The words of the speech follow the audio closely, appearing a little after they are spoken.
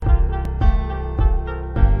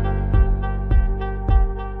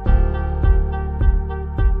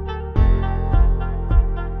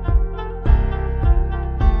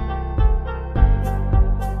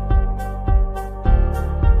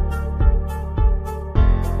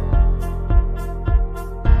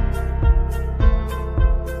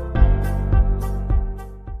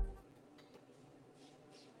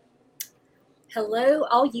Hello,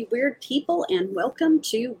 all you weird people, and welcome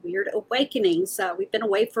to Weird Awakenings. We've been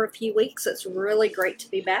away for a few weeks. It's really great to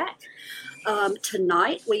be back.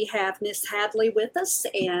 Tonight we have Miss Hadley with us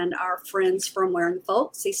and our friends from Wearing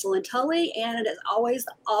Folk, Cecil and Tully, and as always,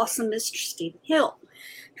 the awesome Mr. Stephen Hill.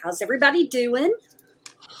 How's everybody doing?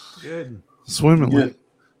 Good. Swimmingly. Good.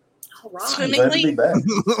 All right. Glad to be back.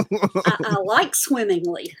 I like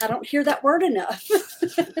swimmingly. I don't hear that word enough.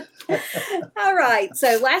 All right.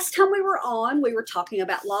 So last time we were on, we were talking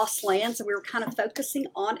about lost lands and we were kind of focusing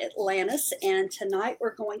on Atlantis. And tonight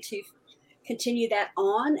we're going to continue that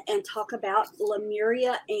on and talk about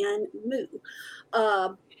Lemuria and Mu.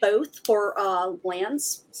 Both for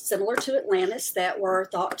lands similar to Atlantis that were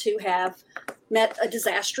thought to have met a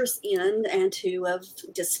disastrous end and to have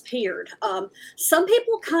disappeared. Some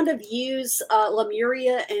people kind of use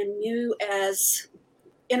Lemuria and Mu as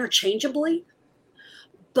interchangeably,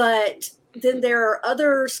 but then there are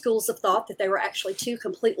other schools of thought that they were actually two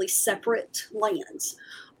completely separate lands.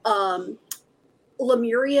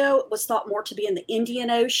 Lemuria was thought more to be in the Indian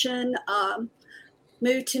Ocean.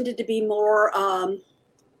 Mu tended to be more,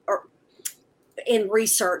 or in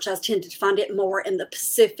research, I tended to find it more in the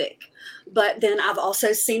Pacific. But then I've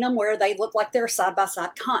also seen them where they look like they're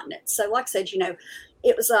side-by-side continents. So like I said,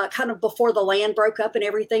 it was kind of before the land broke up and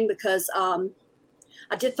everything, because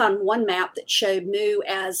I did find one map that showed Mu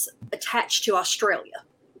as attached to Australia,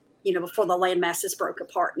 before the land masses broke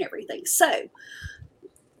apart and everything. So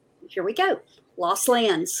here we go. Lost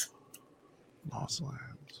lands. Lost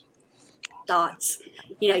lands. Dots.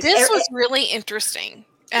 This was really interesting.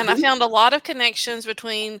 And I found a lot of connections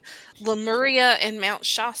between Lemuria and Mount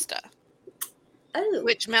Shasta. Oh.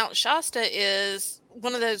 Which Mount Shasta is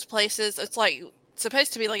one of those places. It's like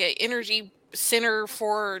supposed to be like an energy center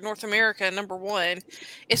for North America, number one.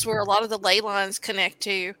 It's where a lot of the ley lines connect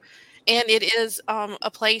to. And it is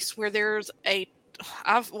a place where there's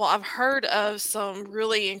I've heard of some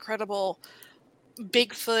really incredible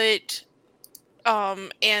Bigfoot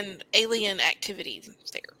and alien activities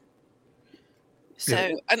there. So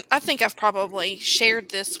yeah. I think I've probably shared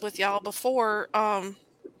this with y'all before.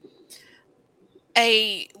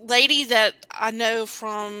 A lady that I know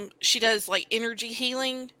she does like energy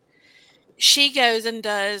healing. She goes and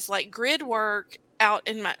does like grid work out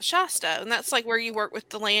in Mount Shasta, and that's like where you work with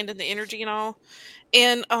the land and the energy and all.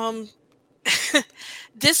 And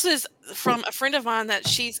this was from a friend of mine that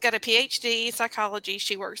she's got a PhD in psychology.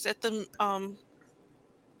 She works at the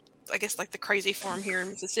I guess like the crazy farm here in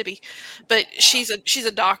Mississippi, but she's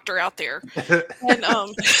a doctor out there, and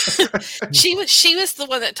she was the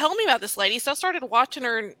one that told me about this lady. So I started watching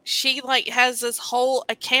her, and she like has this whole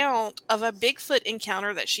account of a Bigfoot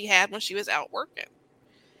encounter that she had when she was out working.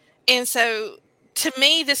 And so to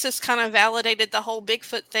me, this has kind of validated the whole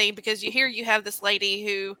Bigfoot thing, because you have this lady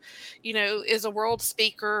who, is a world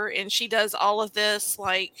speaker, and she does all of this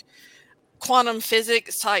like quantum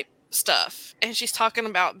physics type stuff, and she's talking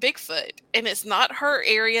about Bigfoot, and it's not her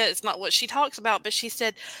area, it's not what she talks about, but she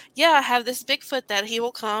said, yeah, I have this Bigfoot that he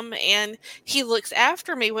will come and he looks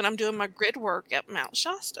after me when I'm doing my grid work at Mount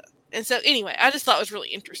Shasta. And so anyway, I just thought it was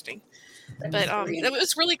really interesting. But it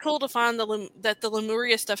was really cool to find that the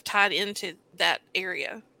Lemuria stuff tied into that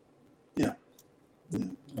area. Yeah.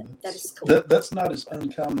 That is cool. That's not as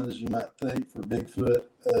uncommon as you might think for Bigfoot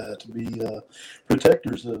to be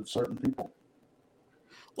protectors of certain people.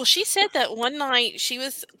 Well, she said that one night she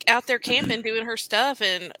was out there camping doing her stuff,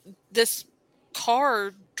 and this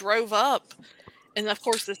car drove up. And of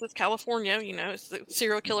course, this is California, it's the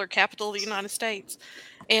serial killer capital of the United States.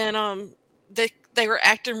 And they were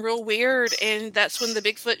acting real weird, and that's when the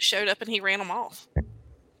Bigfoot showed up and he ran them off.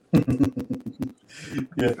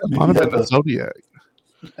 Yeah, might have been a Zodiac.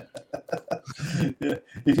 Yeah.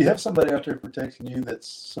 If you have somebody out there protecting you that's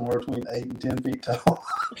somewhere between 8 and 10 feet tall,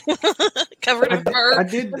 covered in fur,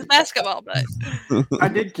 with a basketball bat. I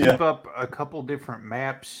did keep up a couple different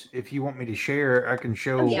maps. If you want me to share, I can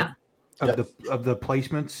show of the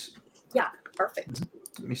placements. Yeah, perfect.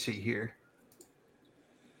 Let me see here.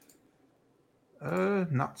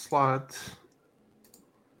 Not slides.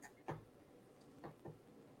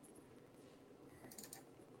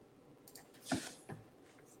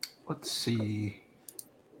 Let's see.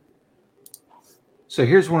 So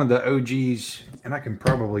here's one of the OGs, and I can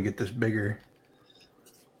probably get this bigger.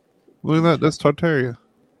 Look at that. That's Tartaria.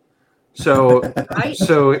 So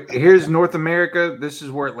here's North America. This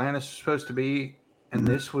is where Atlantis was supposed to be, and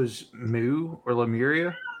this was Mu or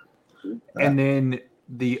Lemuria. And then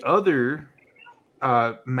the other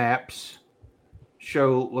maps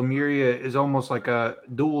show Lemuria is almost like a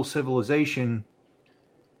dual civilization.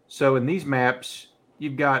 So in these maps,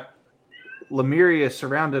 you've got Lemuria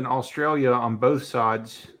surrounding Australia on both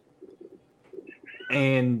sides.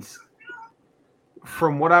 And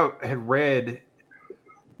from what I had read,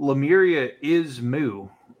 Lemuria is Mu.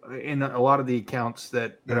 In a lot of the accounts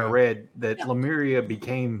that I read, that Yeah. Lemuria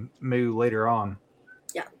became Mu later on.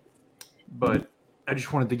 Yeah. But I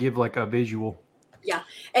just wanted to give like a visual. Yeah,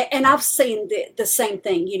 and I've seen the same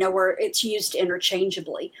thing, where it's used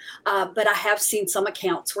interchangeably. But I have seen some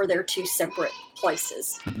accounts where they're two separate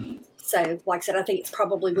places. So, like I said, I think it's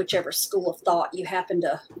probably whichever school of thought you happen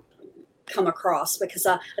to come across, because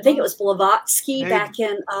I think it was Blavatsky back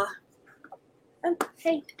in. Oh,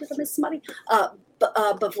 hey, did I miss somebody?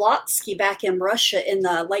 Blavatsky back in Russia in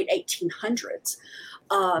the late 1800s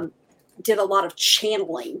did a lot of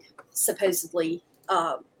channeling, supposedly.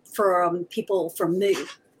 From people from Mu.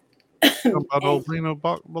 About old Lena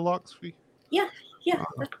Biloxi. Yeah,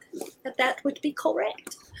 that would be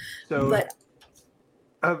correct. So, but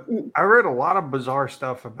I read a lot of bizarre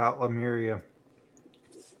stuff about Lemuria.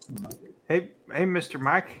 Hey, Mr.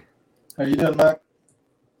 Mike. How you doing, Mike?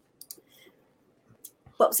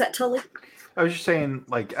 What was that, Tully? I was just saying,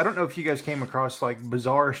 like, I don't know if you guys came across like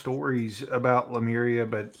bizarre stories about Lemuria,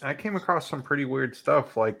 but I came across some pretty weird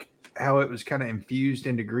stuff, like how it was kind of infused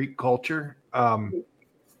into Greek culture.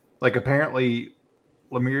 Like apparently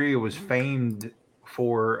Lemuria was famed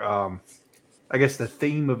for, I guess the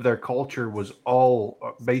theme of their culture was all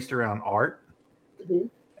based around art,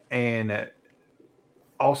 and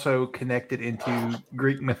also connected into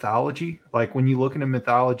Greek mythology. Like when you look into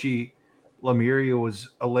mythology, Lemuria was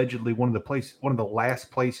allegedly one of the last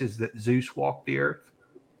places that Zeus walked the earth.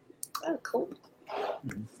 Oh, cool.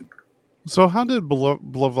 So how did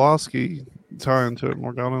Blavatsky tie into it,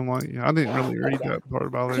 Morgana? Like, I didn't really read that part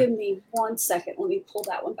about it. Give me 1 second. Let me pull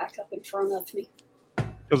that one back up in front of me.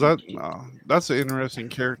 Because that's an interesting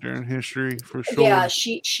character in history for sure. Yeah,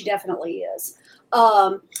 she definitely is.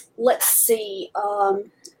 Let's see.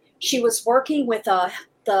 She was working with the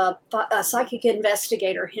psychic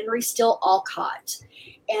investigator Henry Steele Alcott,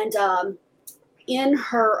 and in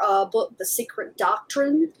her book, The Secret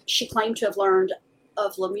Doctrine, she claimed to have learned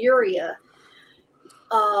of Lemuria,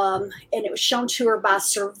 and it was shown to her by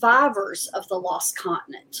survivors of the lost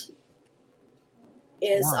continent.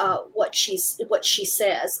 Is what she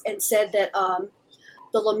says, and said that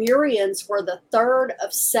the Lemurians were the third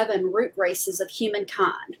of 7 root races of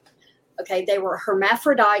humankind. Okay, they were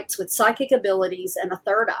hermaphrodites with psychic abilities and a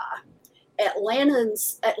third eye.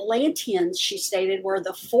 Atlanteans, she stated, were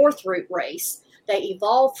the 4th root race. They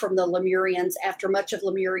evolved from the Lemurians after much of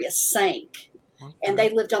Lemuria sank. And they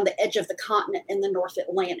lived on the edge of the continent in the North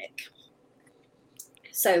Atlantic.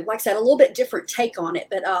 So, like I said, a little bit different take on it,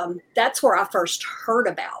 but that's where I first heard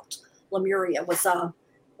about Lemuria, was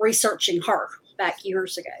researching her back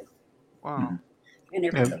years ago. Wow. And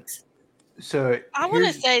everything. So I want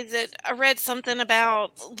to say that I read something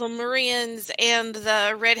about Lemurians and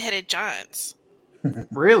the red-headed giants.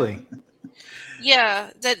 Really? Yeah,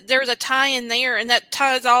 that there's a tie in there, and that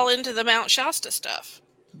ties all into the Mount Shasta stuff.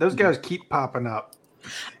 Those guys keep popping up.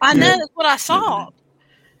 I know, that's what I saw.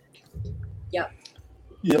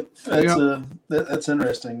 Yep, that's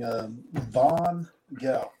interesting. Von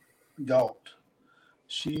Galt.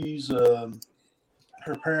 She's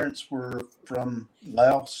her parents were from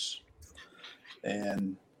Laos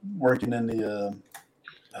and working in the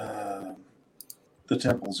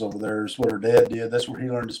temples over there is what her dad did. That's where he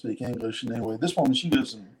learned to speak English. And anyway, this woman, she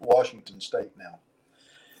lives in Washington State now.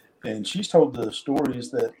 And she's told the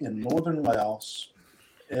stories that in northern Laos,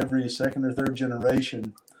 every second or third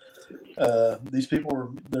generation, these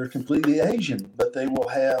people they're completely Asian, but they will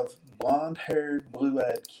have blonde-haired,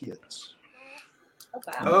 blue-eyed kids.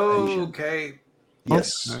 Okay.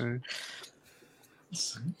 Yes. Okay.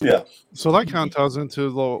 Yeah. So that kind of ties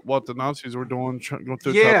into what the Nazis were doing.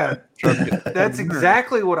 That's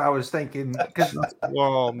exactly what I was thinking. Because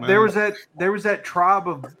there was that tribe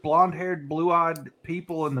of blonde-haired, blue-eyed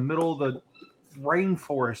people in the middle of the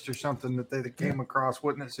rainforest or something that they came across,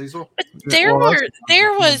 wasn't it, Cecil? There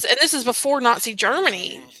was, and this is before Nazi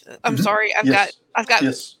Germany. I'm sorry, I've got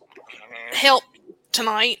help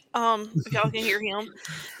tonight. If y'all can hear him,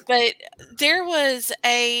 but there was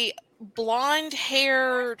a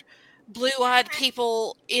blonde-haired, blue-eyed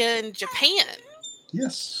people in Japan.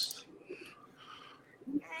 Yes.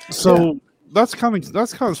 So that's kind of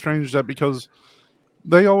strange, that because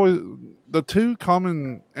they always the two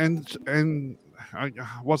common and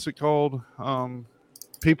what's it called,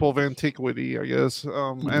 people of antiquity, I guess,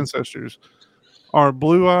 ancestors are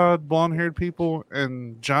blue-eyed, blonde-haired people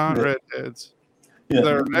and giant redheads.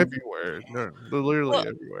 They're everywhere. They're literally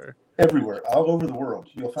everywhere. Everywhere, all over the world,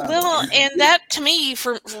 you'll find Well, them. and that to me,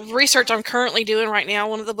 for research I'm currently doing right now,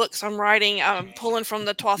 one of the books I'm writing, I'm pulling from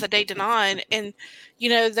the Tuatha De Danann, and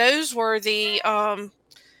those were the elven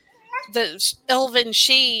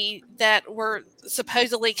Sidhe that were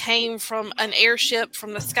supposedly came from an airship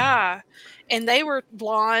from the sky, and they were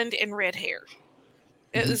blonde and red haired.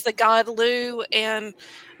 It was the god Lu, and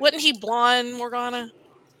wasn't he blonde, Morgana?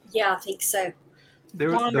 Yeah, I think so.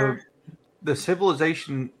 The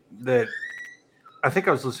civilization that I think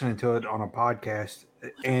I was listening to it on a podcast,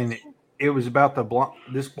 and it was about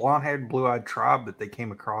this blonde-haired, blue-eyed tribe that they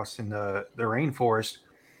came across in the rainforest.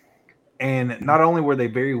 And not only were they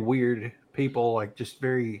very weird people, like just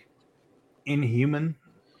very inhuman,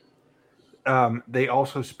 they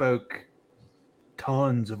also spoke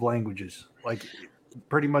tons of languages, like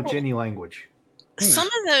pretty much any language. Some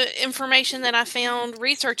of the information that I found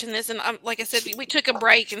researching this, and like I said, we took a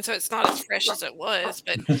break, and so it's not as fresh as it was,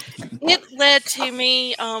 but it led to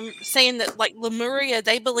me saying that, like Lemuria,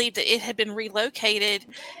 they believed that it had been relocated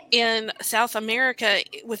in South America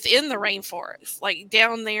within the rainforest, like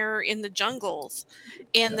down there in the jungles,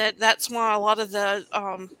 and that's why a lot of their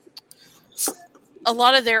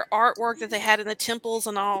artwork that they had in the temples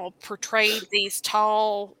and all portrayed these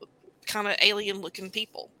tall, kind of alien-looking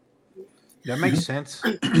people. That makes sense.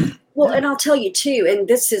 Well, and I'll tell you too, and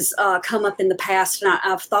this has come up in the past, and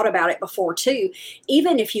I've thought about it before too.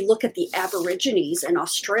 Even if you look at the Aborigines in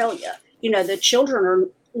Australia, the children are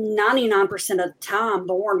 99% of the time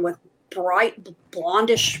born with bright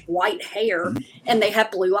blondish white hair, and they have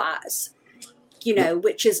blue eyes.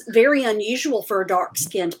 Which is very unusual for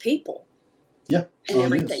dark-skinned people. Yeah, and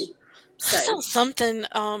everything. So. I saw something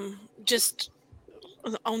just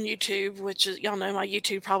on YouTube, which is, y'all know my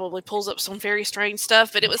YouTube probably pulls up some very strange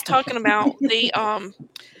stuff, but it was talking about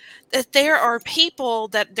that there are people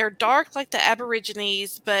that they're dark like the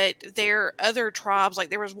Aborigines, but they're other tribes. Like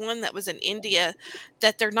there was one that was in India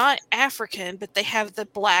that they're not African, but they have the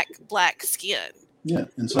black skin. Yeah,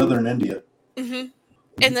 in southern India. Mm-hmm.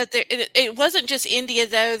 And that it wasn't just India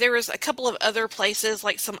though. There was a couple of other places,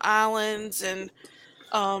 like some islands, and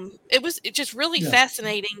it was just really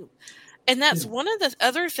fascinating. And that's one of the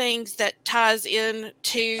other things that ties in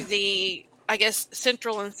to the, I guess,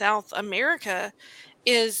 Central and South America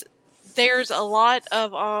is there's a lot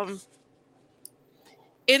of,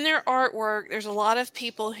 in their artwork, there's a lot of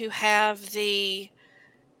people who have the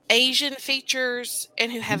Asian features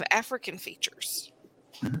and who have African features.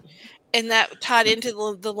 And that tied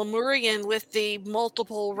into the Lemurian with the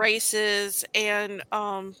multiple races and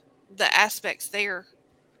the aspects there.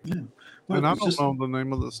 Yeah. And I don't know the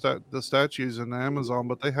name of the statues in the Amazon,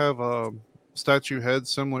 but they have a statue head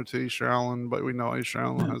similar to Easter Island, but we know Easter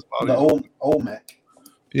Island has bodies. The Olmec.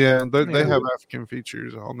 Yeah, they have African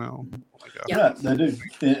features all now. Yeah, they do.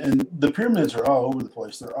 And the pyramids are all over the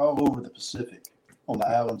place. They're all over the Pacific on the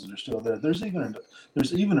islands that are still there. There's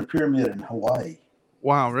even a pyramid in Hawaii.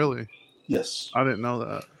 Wow, really? Yes. I didn't know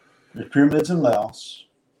that. There's pyramids in Laos.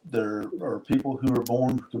 There are people who are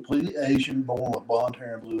born completely Asian, born with blonde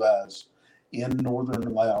hair and blue eyes in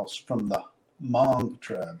northern Laos from the Hmong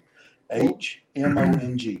tribe.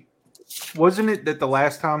 Hmong. Wasn't it that the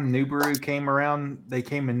last time Nibiru came around, they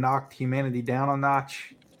came and knocked humanity down a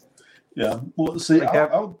notch? Yeah. Well, see,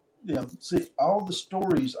 all the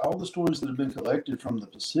stories that have been collected from the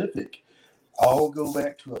Pacific all go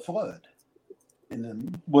back to a flood. And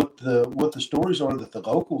then what the stories are that the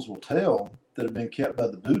locals will tell that have been kept by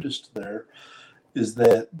the Buddhists there is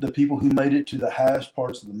that the people who made it to the highest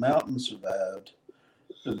parts of the mountain survived.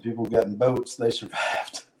 The people who got in boats, they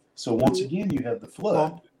survived. So once again, you have the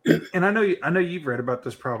flood. And I know you've read about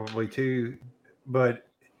this probably too, but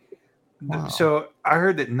so I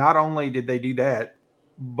heard that not only did they do that,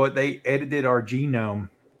 but they edited our genome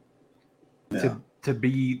to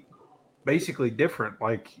be basically different.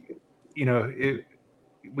 Like,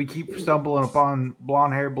 we keep stumbling upon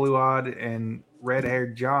blonde hair, blue eyed, and red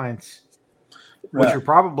haired giants, which are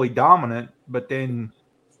probably dominant, but then,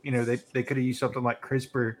 they could have used something like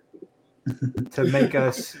CRISPR to make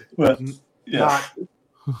us not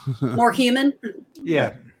more human.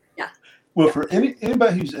 Yeah. Yeah. Well, for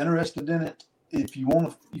anybody who's interested in it, if you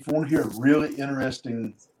want to hear a really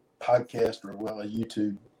interesting podcast or a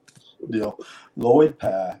YouTube deal, Lloyd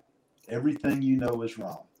Pye, Everything You Know Is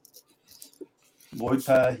Wrong. Lloyd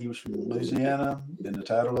Pye, he was from Louisiana, and the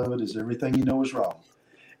title of it is Everything You Know Is Wrong.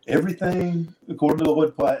 Everything, according to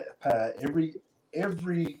Lloyd Pye, every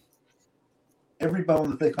bone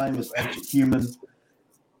that they claim is ancient human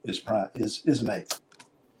is an ape.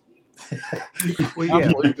 Well,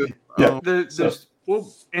 yeah.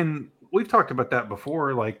 And we've talked about that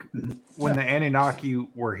before. Like when the Anunnaki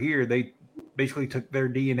were here, they basically took their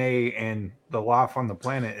DNA and the life on the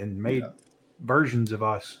planet and made versions of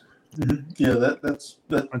us. Yeah, that's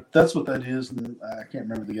what that is. And I can't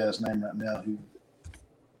remember the guy's name right now who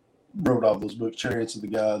wrote all those books, Chariots of the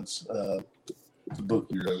Gods, the book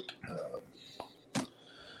he wrote.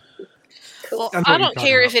 Well, I don't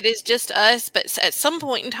care if it is just us, but at some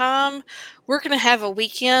point in time, we're going to have a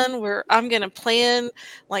weekend where I'm going to plan,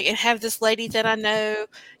 like, and have this lady that I know.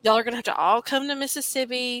 Y'all are going to have to all come to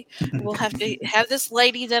Mississippi. We'll have to have this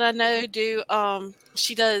lady that I know do,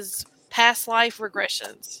 she does past life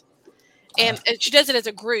regressions. And she does it as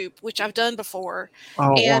a group, which I've done before.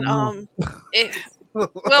 And, well,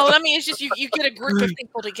 I mean, it's just you get a group of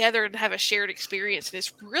people together and have a shared experience, and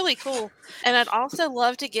it's really cool. And I'd also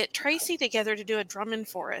love to get Tracy together to do a drumming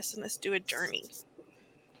for us, and let's do a journey,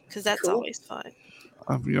 because that's always fun.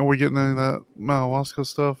 We getting into that ayahuasca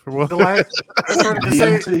stuff or what? The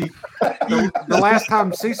last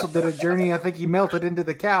time Cecil did a journey, I think he melted into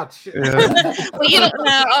the couch. Yeah. Well,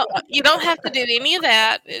 you don't have to do any of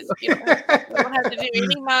that. You don't have to do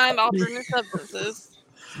any mind-altering substances.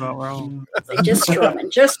 Not wrong. Just drumming.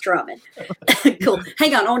 Cool.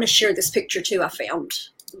 Hang on, I want to share this picture too. I found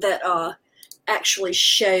that actually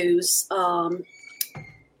shows.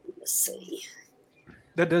 Let's see.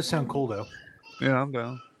 That does sound cool, though. Yeah, I'm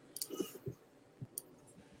down.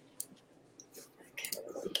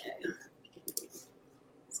 Okay.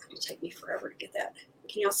 It's going to take me forever to get that.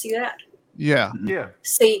 Can y'all see that? Yeah. Yeah.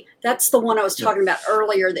 See, that's the one I was talking about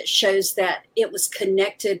earlier that shows that it was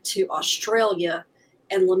connected to Australia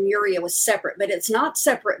and Lemuria was separate, but it's not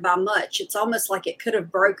separate by much. It's almost like it could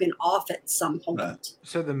have broken off at some point. Right.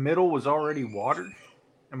 So the middle was already watered?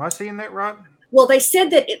 Am I seeing that right? Well, they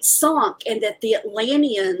said that it sunk and that the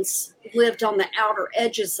Atlanteans lived on the outer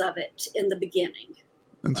edges of it in the beginning.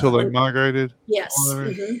 Until they migrated? Yes.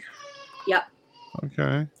 Mm-hmm. Yep.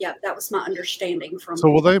 Okay. Yep, that was my understanding from. So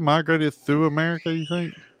will they migrated through America, you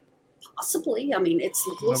think? Possibly. I mean, it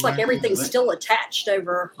looks like everything's still attached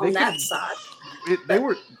over on that side. They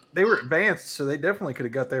were advanced, so they definitely could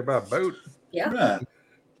have got there by boat. Yeah.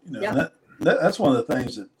 Right. That's one of the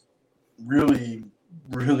things that really,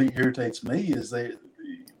 really irritates me is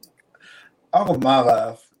all of my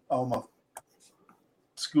life, all my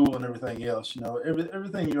school and everything else,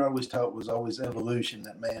 everything you're always taught was always evolution,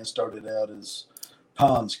 that man started out as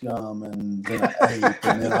pond scum and then an ape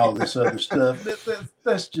and then all this other stuff.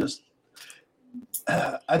 That's just,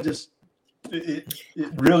 it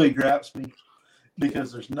really gripes me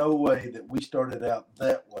because there's no way that we started out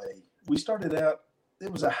that way. We started out,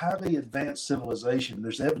 it was a highly advanced civilization.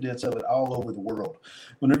 There's evidence of it all over the world.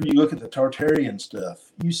 Whenever you look at the Tartarian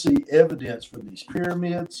stuff, you see evidence for these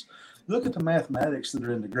pyramids. Look at the mathematics that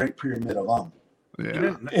are in the Great Pyramid alone.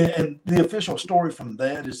 Yeah. And the official story from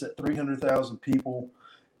that is that 300,000 people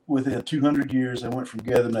within 200 years, they went from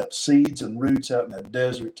gathering up seeds and roots out in the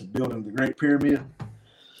desert to building the Great Pyramid.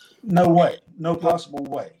 No way. No possible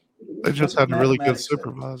way. They just had a really good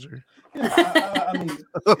supervisor. Yeah, I mean,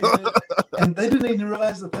 and they didn't even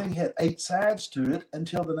realize the thing had 8 sides to it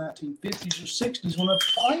until the 1950s or 60s when a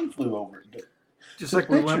plane flew over it. Just like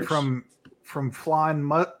we went from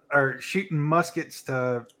flying or shooting muskets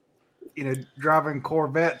to, driving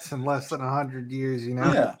Corvettes in less than 100 years.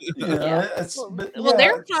 Yeah.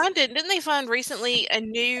 They're finding. Didn't they find recently a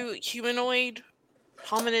new humanoid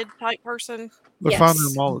hominid type person? They're finding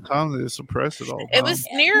them all the time. They suppress it all the time. It was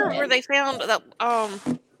near where they found that.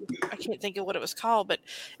 I can't think of what it was called, but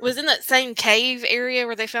it was in that same cave area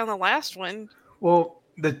where they found the last one. Well,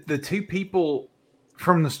 the two people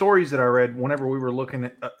from the stories that I read, whenever we were looking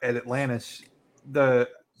at Atlantis, and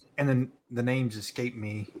then the names escape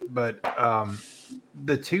me, but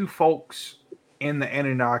the two folks in the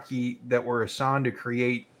Anunnaki that were assigned to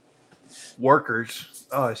create workers,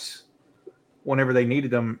 us, whenever they needed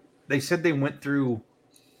them, they said they went through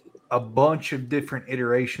a bunch of different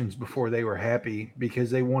iterations before they were happy because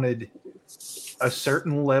they wanted a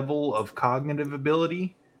certain level of cognitive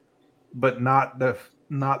ability, but not the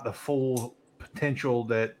full potential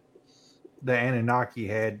that the Anunnaki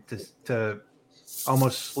had to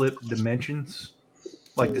almost slip dimensions,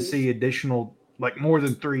 like to see additional, like more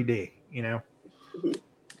than 3D,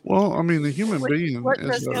 Well, I mean, the human being. Let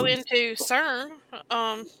us go into CERN.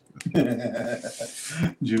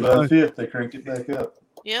 July 5th, they crank it back up.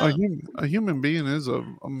 Yeah. A human being is a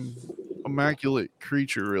immaculate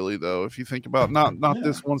creature, really, though. If you think about not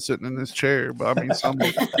this one sitting in this chair, but I mean,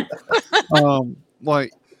 somebody.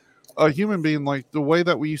 Like a human being, like the way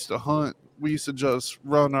that we used to hunt, we used to just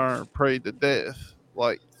run our prey to death.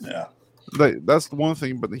 Like, that's the one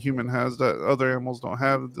thing, but the human has that other animals don't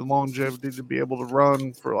have, the longevity to be able to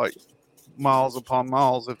run for like miles upon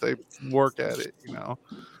miles if they work at it,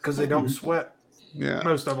 because they don't sweat. Yeah.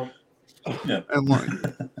 Most of them. Yeah. And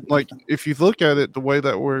like if you look at it the way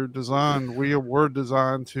that we're designed, we're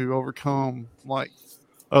designed to overcome like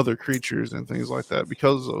other creatures and things like that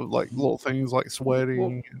because of like little things like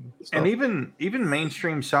sweating and stuff. And even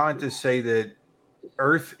mainstream scientists say that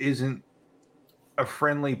Earth isn't a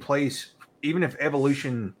friendly place, even if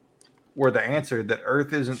evolution were the answer, that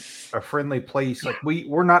Earth isn't a friendly place. Like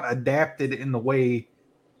we're not adapted in the way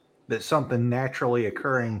that something naturally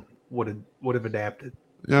occurring would have adapted.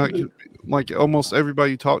 Yeah, like almost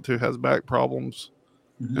everybody you talk to has back problems.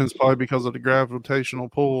 And it's probably because of the gravitational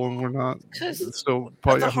pull, and we're not still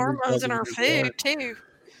probably the hormones in our food too.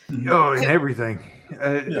 Oh, and everything.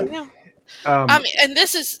 Yeah. I mean, and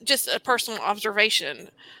this is just a personal observation.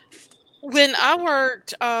 When I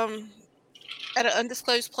worked at an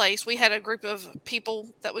undisclosed place, we had a group of people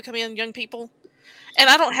that would come in, young people, and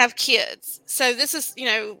I don't have kids. So this is,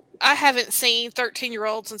 I haven't seen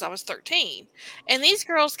 13-year-olds since I was 13. And these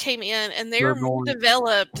girls came in and they're more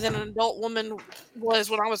developed than an adult woman was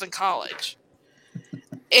when I was in college.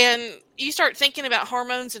 And you start thinking about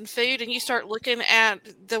hormones and food, and you start looking at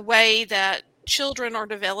the way that children are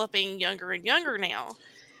developing younger and younger now.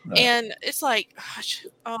 Right. And it's like, gosh,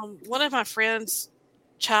 one of my friends'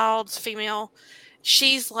 child's female,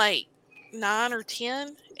 she's like 9 or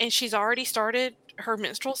 10, and she's already started her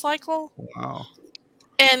menstrual cycle. Wow.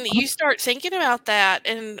 And you start thinking about that,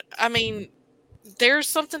 and I mean, there's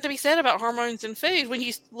something to be said about hormones in food. When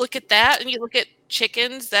you look at that and you look at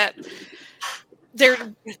chickens that their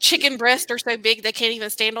chicken breasts are so big they can't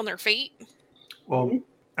even stand on their feet. Well,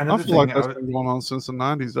 I feel like that's been going on since the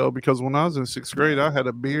 90s, though, because when I was in 6th grade, I had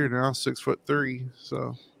a beard and I was 6'3",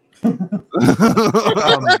 so.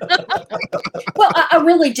 Well, I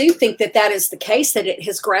really do think that is the case, that it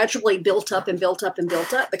has gradually built up and built up and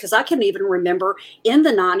built up, because I can even remember in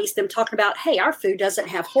the 90s them talking about, hey, our food doesn't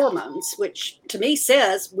have hormones, which to me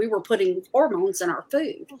says we were putting hormones in our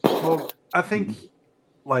food. Well, I think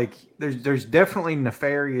like there's definitely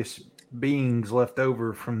nefarious beings left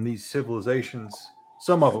over from these civilizations,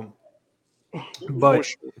 some of them, but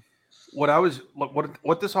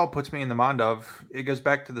what this all puts me in the mind of, it goes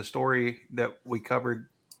back to the story that we covered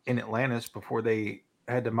in Atlantis before they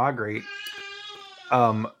had to migrate.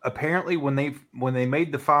 Apparently when they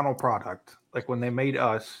made the final product, like when they made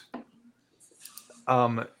us,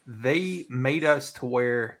 they made us to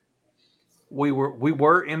where we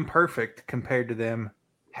were imperfect compared to them.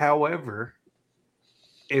 However,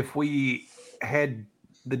 if we had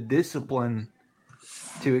the discipline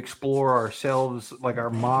to explore ourselves, like our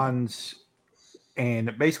minds,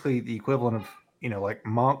 and basically the equivalent of, like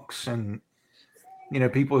monks and,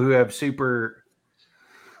 people who have super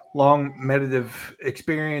long meditative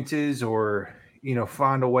experiences, or,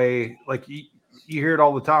 find a way, like you hear it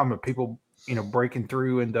all the time of people, breaking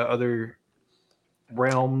through into other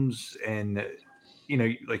realms, and,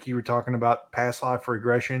 like you were talking about past life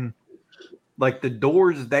regression, like the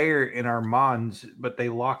door's there in our minds, but they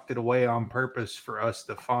locked it away on purpose for us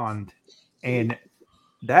to find. And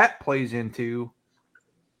that plays into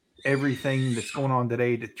everything that's going on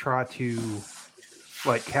today to try to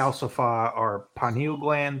like calcify our pineal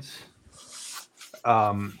glands,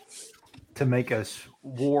 to make us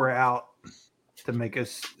wore out, to make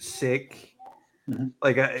us sick. Mm-hmm.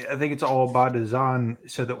 Like I think it's all by design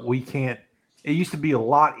so that we can't. It used to be a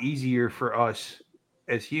lot easier for us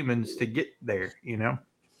as humans to get there,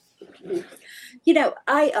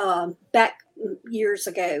 I back years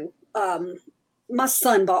ago, my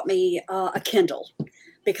son bought me a Kindle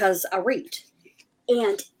because I read,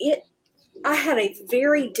 and I had a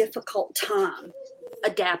very difficult time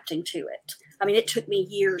adapting to it. I mean, it took me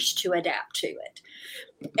years to adapt to it.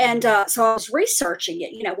 And so I was researching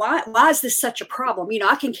it, why is this such a problem?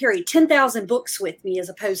 I can carry 10,000 books with me as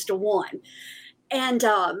opposed to one. And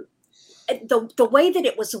the way that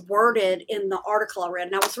it was worded in the article I read,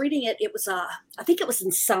 and I was reading it, it was, I think it was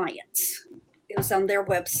in Science. It was on their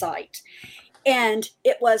website. And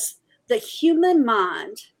it was, the human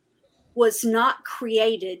mind was not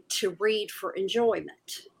created to read for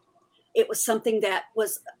enjoyment. It was something that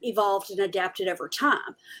was evolved and adapted over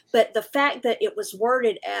time. But the fact that it was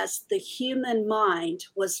worded as the human mind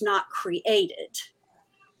was not created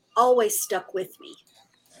always stuck with me.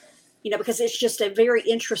 Because it's just a very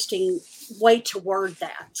interesting way to word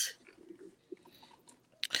that.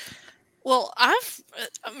 Well, I've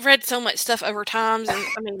read so much stuff over times, and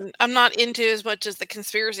I mean, I'm not into as much as the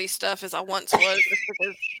conspiracy stuff as I once was, just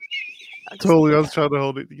because Totally, I was trying to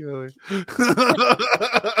hold it together. Are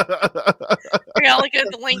y'all looking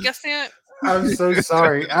at the link I sent? I'm so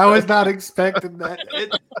sorry. I was not expecting that.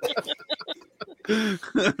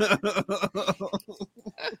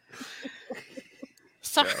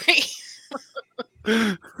 Sorry.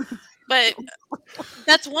 But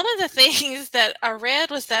that's one of the things that I read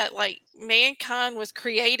was that like mankind was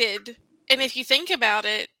created, and if you think about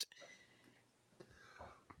it,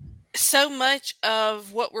 so much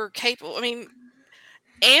of what we're capable, I mean,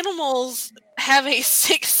 animals have a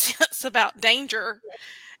sixth sense about danger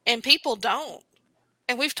and people don't.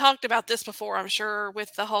 And we've talked about this before, I'm sure,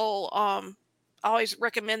 with the whole I always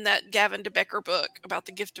recommend that Gavin DeBecker book about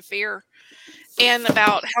the gift of fear and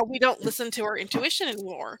about how we don't listen to our intuition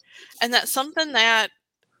anymore. And that's something that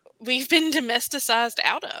we've been domesticized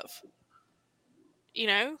out of. You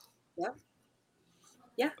know?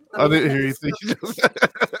 Yeah. I didn't hear you think you just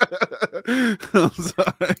I'm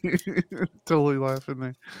sorry. Totally laughing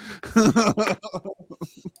there.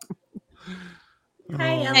 Hey,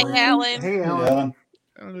 Hey, Alan. Alan. Hey, Hey, Alan.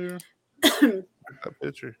 Alan. That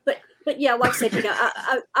picture. But yeah, like I said,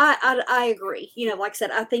 I agree. Like I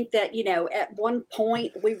said, I think that at one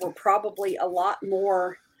point we were probably a lot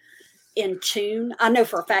more in tune. I know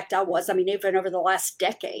for a fact I was. I mean, even over the last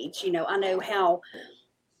decades, I know how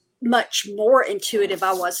much more intuitive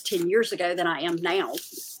I was 10 years ago than I am now.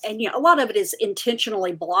 And a lot of it is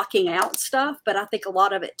intentionally blocking out stuff, but I think a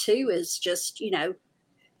lot of it too is just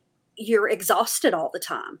you're exhausted all the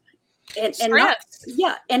time. And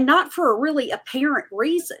not for really apparent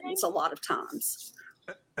reasons a lot of times.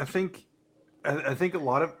 I think a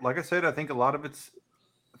lot of, like I said, I think a lot of it's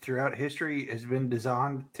throughout history has been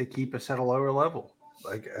designed to keep us at a lower level.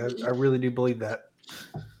 Like I really do believe that.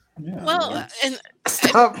 Yeah, Well, and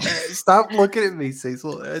Stop looking at me,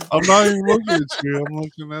 Cecil. I'm not even looking at you. I'm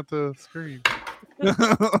looking at the screen.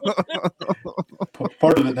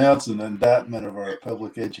 part of it now is an indictment of our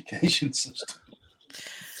public education system.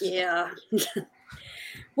 Yeah.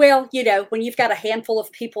 Well, when you've got a handful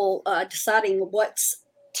of people deciding what's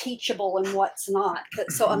teachable and what's not.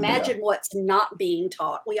 So imagine what's not being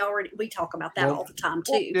taught. We talk about that all the time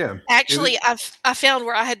too. Yeah. actually, I found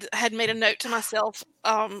where I had made a note to myself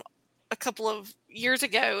a couple of years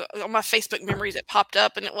ago on my Facebook memories. It popped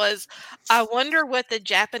up, and it was, I wonder what the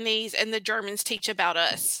Japanese and the Germans teach about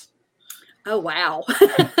us. Oh wow,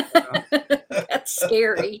 that's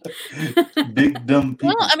scary. Big dumb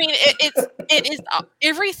people. Well, I mean, it is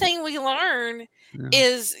everything we learn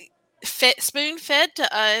is spoon fed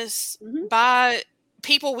to us by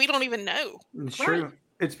people we don't even know. It's true.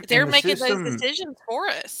 They're making those decisions for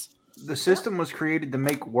us. The system was created to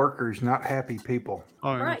make workers, not happy people.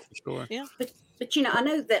 Oh, yeah, Right. for sure. Yeah. But I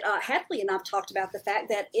know that Hadley and I've talked about the fact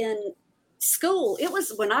that in school, it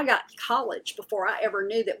was when I got to college before I ever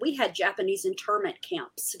knew that we had Japanese internment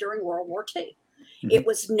camps during World War II. Mm-hmm. It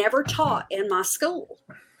was never taught in my school.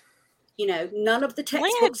 None of the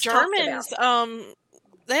textbooks talked about it.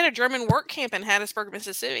 They had a German work camp in Hattiesburg,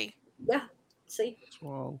 Mississippi. Yeah. See?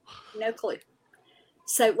 Wow. No clue.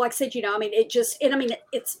 So, like I said,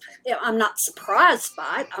 I'm not surprised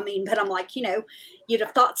by it. I mean, but I'm like, you'd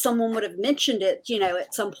have thought someone would have mentioned it,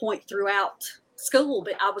 at some point throughout school,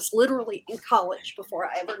 but I was literally in college before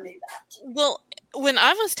I ever knew that. Well, when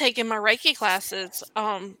I was taking my Reiki classes,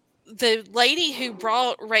 the lady who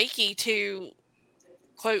brought Reiki to,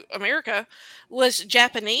 quote, America was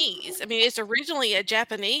Japanese. I mean, it's originally a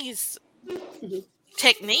Japanese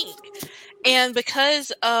technique. And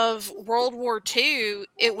because of World War II,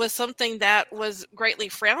 it was something that was greatly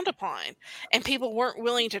frowned upon, and people weren't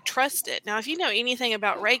willing to trust it. Now, if you know anything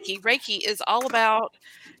about Reiki, Reiki is all about,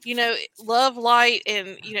 love, light,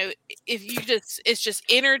 and, it's just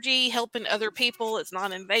energy helping other people. It's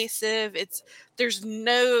non-invasive. There's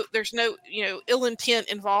no, ill intent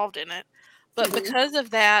involved in it. But because of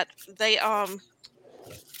that, they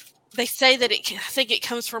say that I think it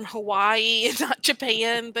comes from Hawaii and not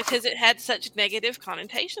Japan because it had such negative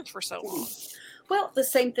connotations for so long. Well, the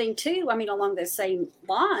same thing too. I mean, along those same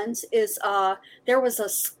lines is there was a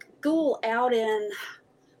school out in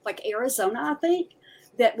like Arizona, I think,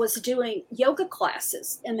 that was doing yoga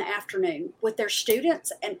classes in the afternoon with their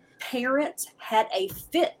students, and parents had a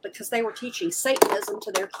fit because they were teaching Satanism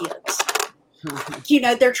to their kids.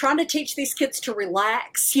 They're trying to teach these kids to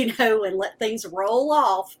relax, and let things roll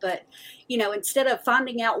off. But, instead of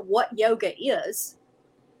finding out what yoga is,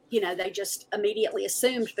 they just immediately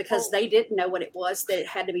assumed because they didn't know what it was that it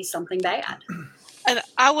had to be something bad. And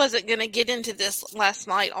I wasn't going to get into this last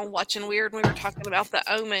night on Watching Wyrd when we were talking about the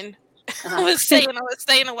Omen. I was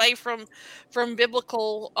staying away from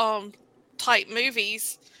biblical type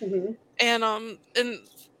movies. And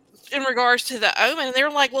in regards to the omen, and they're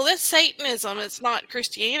like, well, that's Satanism, it's not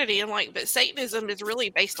Christianity. I'm like, but Satanism is really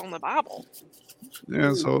based on the Bible.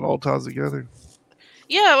 Yeah, so it all ties together.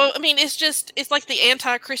 Yeah, well, I mean, it's like the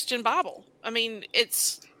anti-Christian Bible. I mean,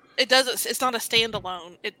 it's not a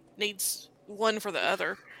standalone. It needs one for the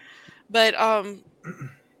other. But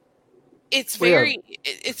it's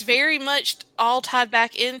very much all tied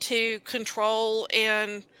back into control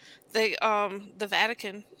and the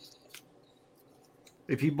Vatican.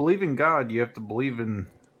 If you believe in God, you have to believe in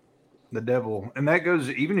the devil, and that goes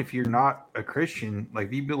even if you're not a Christian. Like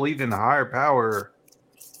if you believe in a higher power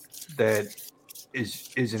that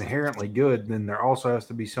is inherently good, then there also has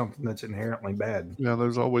to be something that's inherently bad. Yeah,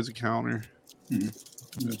 there's always a counter.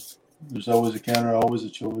 Mm-hmm. There's always a counter, always a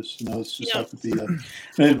choice. It's just like with the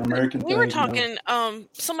Yeah. Native American We thing. were talking.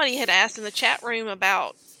 Somebody had asked in the chat room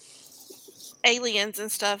about aliens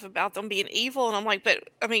and stuff, about them being evil, and I'm like, but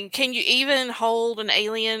I mean, can you even hold an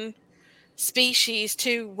alien species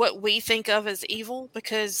to what we think of as evil?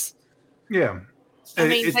 Because Yeah, I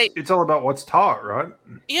mean, it's all about what's taught, right?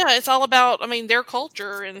 yeah, it's all about, I mean, their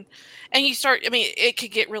culture, and you start, I mean, it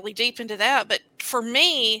could get really deep into that, but for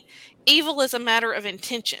me, evil is a matter of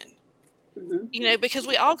intention. Mm-hmm. Because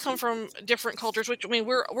we all come from different cultures, which, I mean,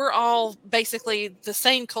 we're all basically the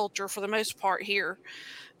same culture for the most part here,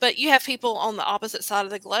 but you have people on the opposite side of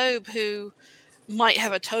the globe who might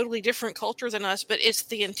have a totally different culture than us, but it's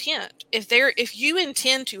the intent. If you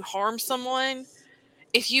intend to harm someone,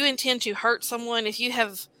 if you intend to hurt someone, if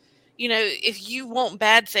you want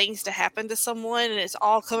bad things to happen to someone and it's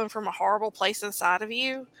all coming from a horrible place inside of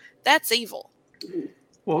you, that's evil.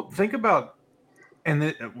 Well, think about,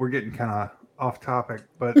 and we're getting kind of off topic,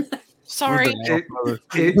 but Sorry.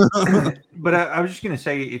 But I was just going to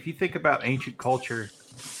say, if you think about ancient culture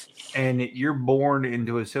and you're born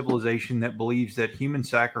into a civilization that believes that human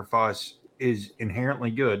sacrifice is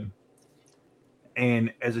inherently good,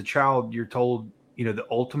 and as a child, you're told, the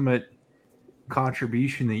ultimate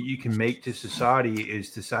contribution that you can make to society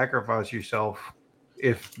is to sacrifice yourself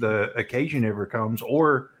if the occasion ever comes,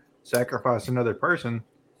 or sacrifice another person.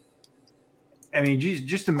 I mean, geez,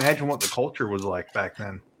 just imagine what the culture was like back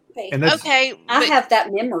then. And that's Okay, I have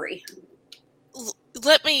that memory.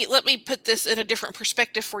 let me put this in a different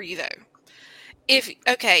perspective for you though.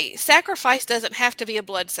 Sacrifice doesn't have to be a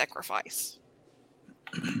blood sacrifice.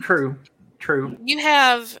 true. You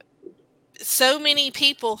have so many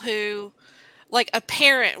people who, like, a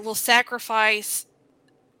parent will sacrifice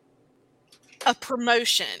a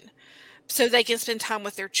promotion so they can spend time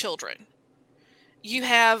with their children. You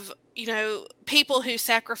have, people who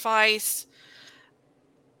sacrifice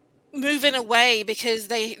moving away because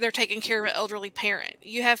they're taking care of an elderly parent.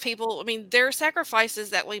 You have people, I mean, there are sacrifices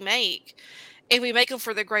that we make, and we make them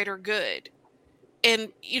for the greater good.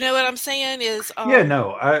 And you know what I'm saying is, Yeah,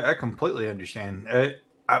 no, I completely understand.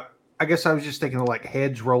 I guess I was just thinking of like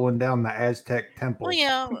heads rolling down the Aztec temple. well,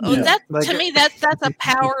 yeah, Yeah. that Like- to me, that's a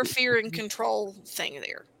power, fear, and control thing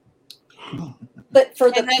there. But for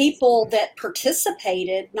the And that's- people that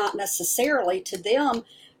participated, not necessarily to them,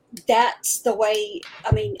 that's the way.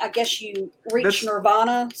 I mean, I guess you reach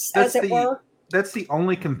nirvana, as it were. That's the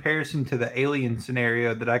only comparison to the alien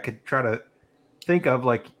scenario that I could try to think of.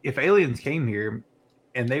 Like, if aliens came here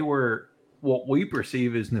and they were what we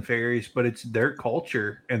perceive as nefarious, but it's their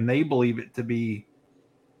culture and they believe it to be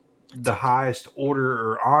the highest order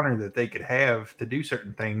or honor that they could have to do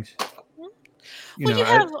certain things. You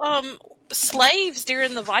have slaves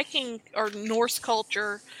during the Viking or Norse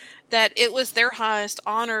culture that it was their highest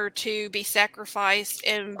honor to be sacrificed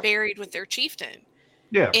and buried with their chieftain.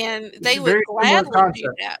 Yeah. And It's they a would very similar gladly do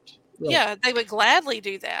concept. that. Right. Yeah, they would gladly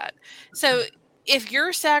do that. So if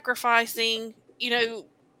you're sacrificing,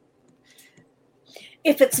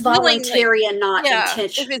 If it's voluntary and not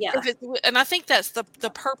intentional. and I think that's the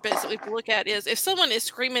purpose that we can look at is if someone is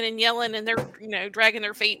screaming and yelling and they're dragging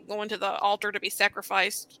their feet going to the altar to be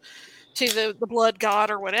sacrificed to the blood god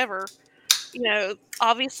or whatever,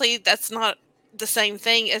 obviously that's not the same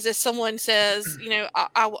thing as if someone says,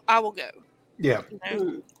 I will go. Yeah.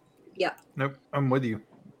 Yeah. Nope. I'm with you.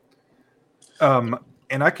 And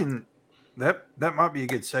I can that might be a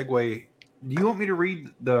good segue. Do you want me to read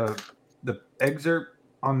the excerpt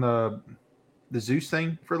on the Zeus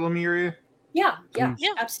thing for Lemuria? Yeah, Yeah.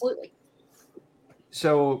 absolutely.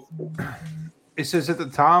 So it says at the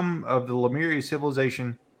time of the Lemuria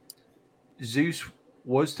civilization, Zeus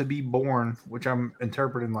was to be born, which I'm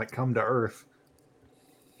interpreting like come to earth.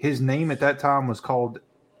 His name at that time was called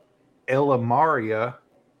Lemuria.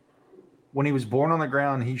 When he was born on the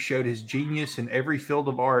ground, he showed his genius in every field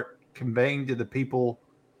of art, conveying to the people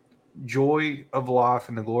joy of life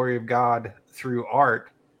and the glory of God through art.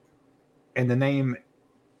 and the name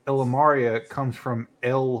Lemuria comes from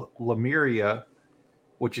Lemuria,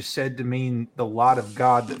 which is said to mean the lot of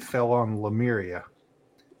God that fell on Lemuria.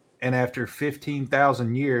 And after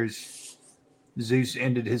 15,000 years, Zeus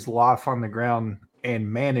ended his life on the ground,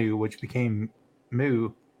 and Manu, which became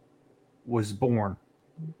Mu, was born.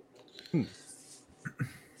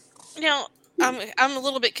 Now, I'm a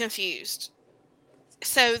little bit confused.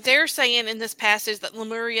 So they're saying in this passage that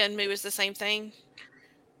Lemuria and Mu is the same thing?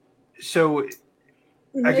 So I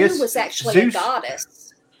Mu guess was actually Zeus- a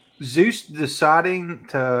goddess. Zeus deciding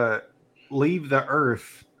to leave the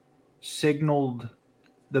earth signaled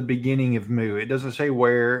the beginning of Mu. It doesn't say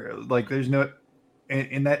where. Like, there's no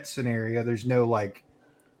in that scenario. There's no like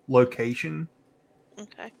location.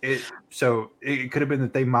 Okay. So it could have been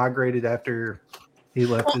that they migrated after he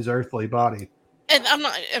left his earthly body. And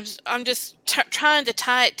I'm just trying to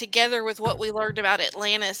tie it together with what we learned about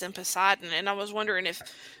Atlantis and Poseidon. And I was wondering if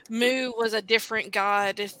Mu was a different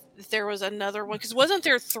god, if there was another one. Because wasn't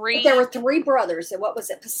there three? There were three brothers. And what was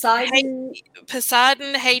it? Poseidon,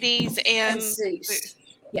 Poseidon, Hades, and and Zeus.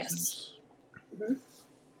 Yes. Mm-hmm.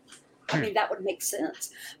 I mean, that would make sense.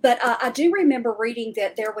 But I do remember reading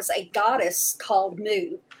that there was a goddess called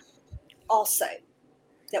Mu also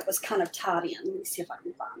that was kind of tied in. Let me see if I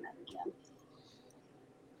can find that again.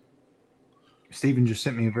 Stephen just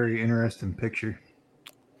sent me a very interesting picture.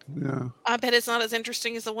 Yeah. I bet it's not as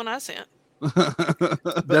interesting as the one I sent.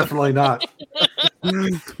 Definitely not.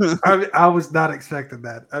 I was not expecting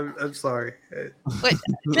that. I'm sorry. But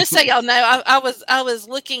just so y'all know, I was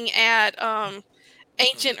looking at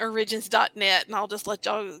ancientorigins.net, and I'll just let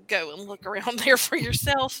y'all go and look around there for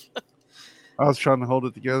yourself. I was trying to hold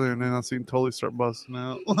it together, and then I seen Tully start busting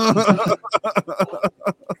out.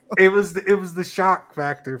 It was the shock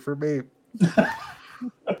factor for me.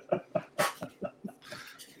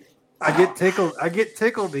 I get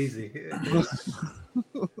tickled easy.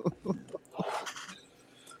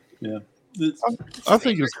 Yeah. I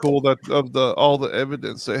think it's cool that of all the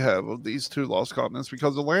evidence they have of these two lost continents,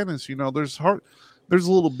 because Atlantis, there's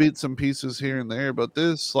little bits and pieces here and there, but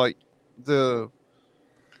this, like, that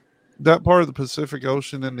part of the Pacific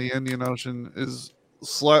Ocean and the Indian Ocean is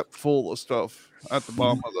slapped full of stuff at the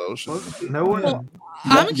bottom of the ocean. No one. Well,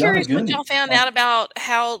 I'm curious what y'all found out about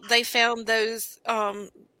how they found those,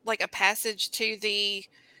 like a passage to the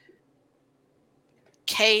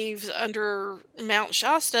caves under Mount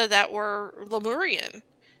Shasta that were Lemurian.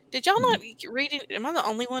 Did y'all not read it? Am I the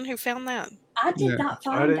only one who found that? I did not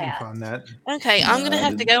find I didn't that. find that. Okay, I'm going to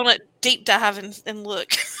have to go on a deep dive and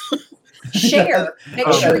look. Share.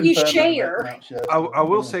 Make sure you share. I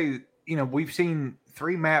will say, we've seen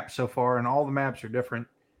 3 maps so far, and all the maps are different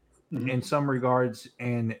in some regards.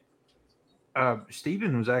 And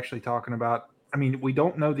Stephen was actually talking about, we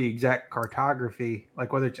don't know the exact cartography,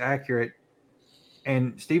 like whether it's accurate.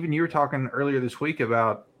 And Stephen, you were talking earlier this week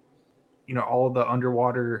about, all of the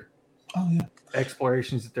underwater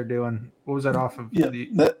explorations that they're doing. What was that off of the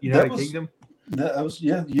United Kingdom? That was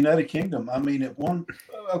United Kingdom.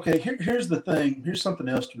 Here's the thing. Here's something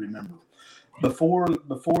else to remember. Before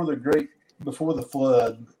the flood,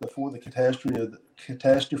 before the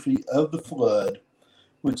catastrophe of the flood,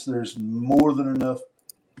 which there's more than enough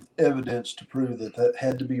evidence to prove that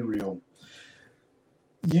had to be real.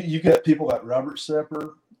 You got people like Robert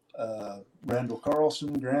Sepper, Randall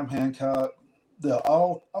Carlson, Graham Hancock.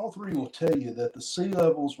 All three will tell you that the sea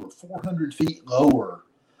levels were 400 feet lower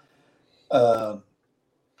at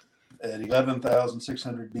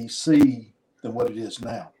 11,600 BC than what it is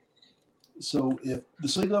now. So if the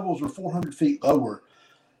sea levels were 400 feet lower,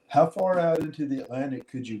 how far out into the Atlantic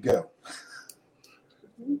could you go?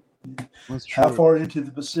 How far into the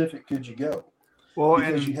Pacific could you go? Well,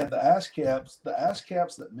 because you had the ice caps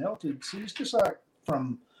that melted. See, it's just like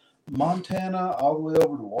from Montana all the way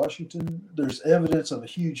over to Washington, there's evidence of a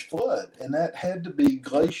huge flood, and that had to be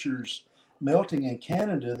glaciers melting in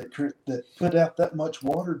Canada that put out that much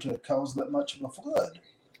water to cause that much of a flood.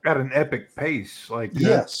 At an epic pace,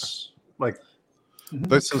 yes.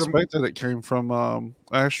 They suspected it came from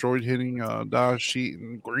asteroid hitting a dive sheet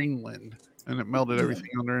in Greenland, and it melted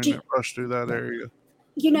everything under, and it rushed through that area.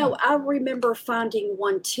 I remember finding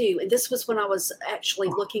one too, and this was when I was actually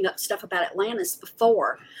looking up stuff about Atlantis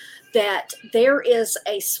before, that there is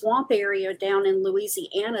a swamp area down in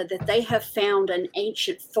Louisiana that they have found an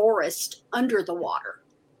ancient forest under the water,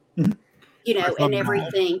 and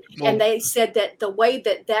everything. And they said that the way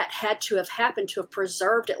that had to have happened to have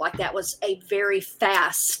preserved it like that was a very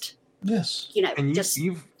fast, And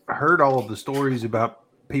you've heard all of the stories about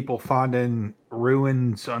people finding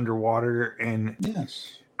ruins underwater, and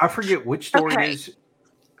I forget which story it is.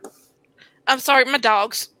 I'm sorry, my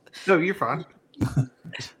dogs. No, you're fine.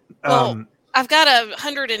 Well, I've got a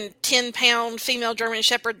 110-pound female German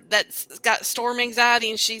Shepherd that's got storm anxiety,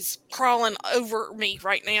 and she's crawling over me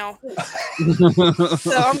right now.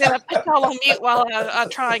 So I'm going to put y'all on mute while I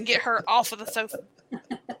try and get her off of the sofa.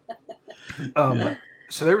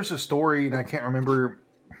 So there was a story, and I can't remember.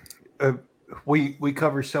 We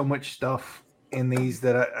cover so much stuff in these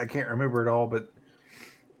that I can't remember it all, but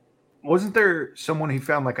wasn't there someone who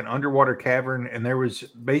found like an underwater cavern, and there was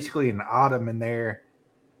basically an atom in there,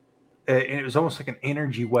 and it was almost like an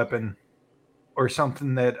energy weapon or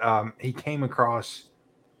something that he came across,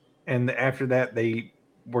 and after that they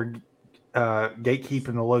were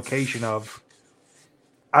gatekeeping the location of.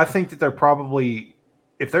 I think that they're probably,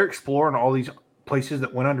 if they're exploring all these places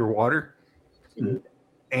that went underwater,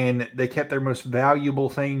 and they kept their most valuable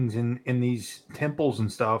things in these temples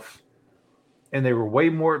and stuff, and they were way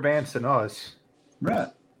more advanced than us, right?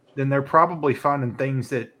 Then they're probably finding things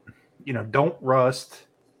that, don't rust,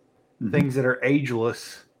 things that are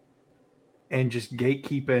ageless, and just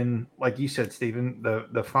gatekeeping, like you said, Stephen,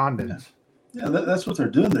 the findings. Yeah, that's what they're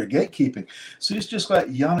doing. They're gatekeeping. See, it's just like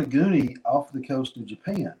Yonaguni off the coast of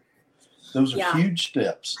Japan. Those are huge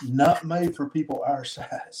steps, not made for people our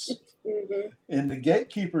size. And the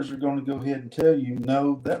gatekeepers are going to go ahead and tell you,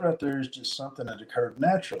 no, that right there is just something that occurred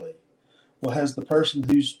naturally. Well, has the person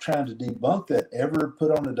who's trying to debunk that ever put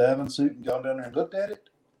on a diving suit and gone down there and looked at it?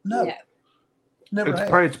 No. Never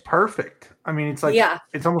have. It's perfect. I mean, it's like,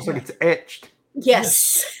 it's almost like it's etched.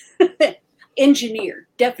 Yes. Engineered.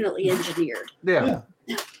 Definitely engineered. Yeah.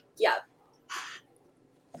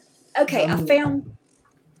 Okay, I found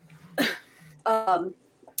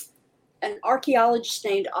an archaeologist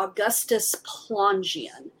named Augustus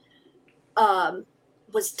Plongian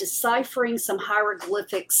was deciphering some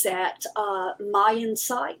hieroglyphics at Mayan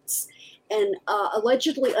sites, and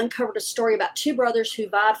allegedly uncovered a story about two brothers who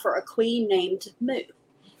vied for a queen named Mu,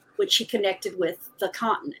 which he connected with the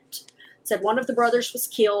continent. Said one of the brothers was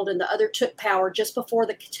killed and the other took power just before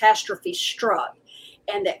the catastrophe struck,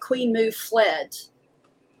 and that Queen Mu fled,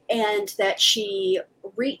 and that she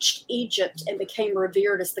reached Egypt and became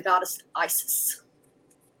revered as the goddess Isis.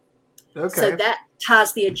 Okay. So that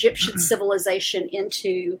ties the Egyptian civilization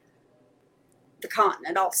into the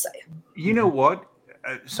continent also. You know what?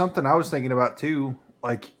 Something I was thinking about too,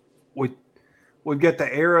 like we've got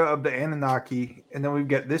the era of the Anunnaki, and then we've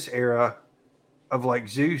got this era of like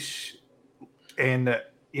Zeus and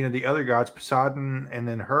the other gods, Poseidon, and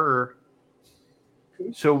then her.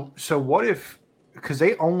 So what if, because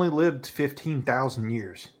they only lived 15,000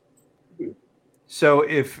 years. So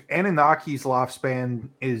if Anunnaki's lifespan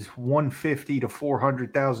is 150 to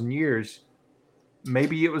 400,000 years,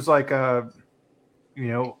 maybe it was like a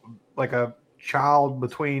child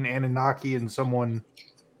between Anunnaki and someone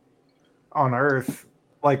on Earth,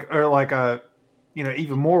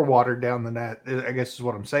 even more watered down than that, I guess is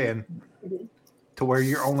what I'm saying, to where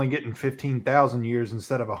you're only getting 15,000 years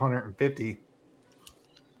instead of 150.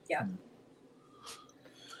 Yeah.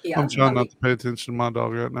 I'm trying not to pay attention to my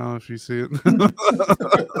dog right now. If you see it,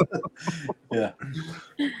 yeah.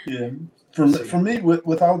 For me,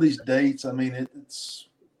 with all these dates, I mean,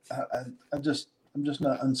 I'm just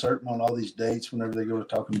not uncertain on all these dates. Whenever they go to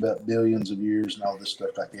talking about billions of years and all this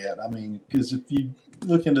stuff like that, I mean, because if you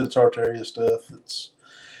look into the Tartaria stuff,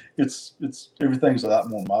 it's everything's a lot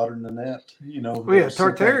more modern than that. Well, yeah,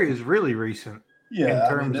 Tartaria is really recent. Yeah, in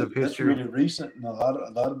terms of history, that's really recent, and a lot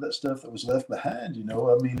of that stuff that was left behind.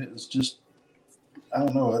 I mean, it was just, I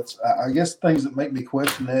don't know. I guess things that make me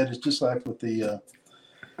question that is just like with the,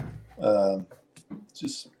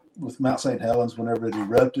 just with Mount St. Helens whenever it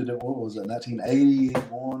erupted. What was it, 1980,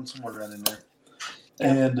 81, somewhere around in there.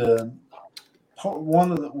 And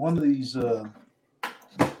one of these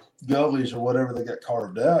gullies or whatever that got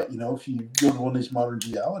carved out, if you go to one of these modern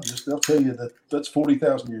geologists, they'll tell you that that's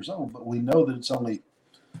 40,000 years old, but we know that it's only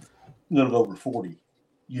a little over 40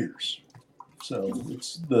 years. So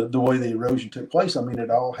it's the way the erosion took place. I mean,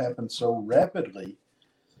 it all happened so rapidly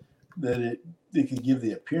that it could give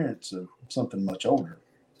the appearance of something much older.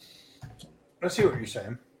 I see what you're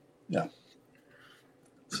saying. Yeah.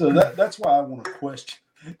 So that's why I want to question.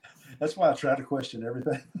 That's why I try to question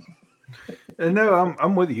everything. No,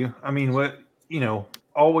 I'm with you. I mean,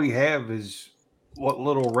 all we have is what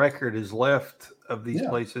little record is left of these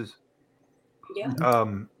places. Yeah.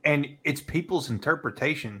 And it's people's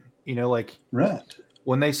interpretation. Right.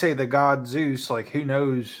 When they say the god Zeus, like who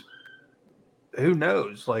knows?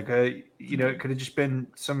 Like, it could have just been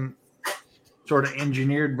some sort of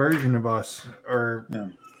engineered version of us, or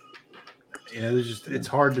there's just, it's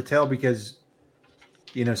hard to tell because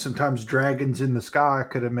sometimes dragons in the sky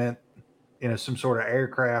could have meant some sort of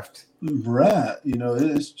aircraft. Right.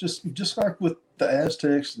 It's just like with the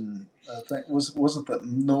Aztecs, and I think it was the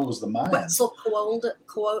Mayans.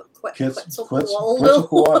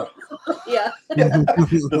 Quetzalcoatl. Yeah.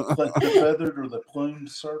 the feathered or the plumed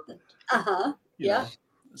serpent. Yeah.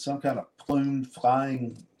 Some kind of plumed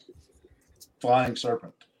flying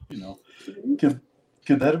serpent. Mm-hmm.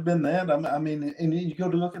 Could that have been that? I mean, and you go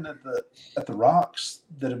to looking at the rocks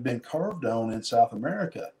that have been carved on in South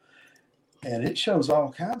America, and it shows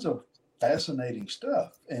all kinds of fascinating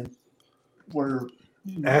stuff. And where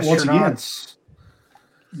once again,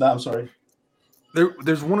 I'm sorry.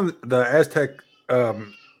 There's one of the Aztec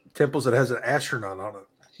temples that has an astronaut on it.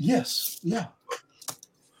 Yes. Yeah.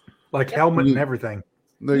 Like helmet and everything.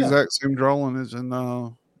 The exact same drawing is in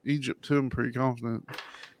Egypt too. I'm pretty confident.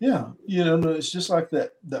 Yeah, it's just like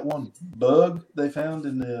that one bug they found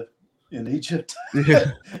in Egypt.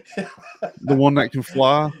 Yeah. The one that can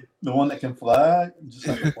fly. The one that can fly, just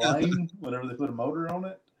like a plane. Whenever they put a motor on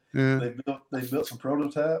it, yeah. They built some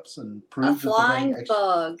prototypes and proved a flying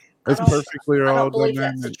bug. That's perfectly right. I don't believe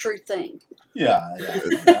that's a true thing. Yeah.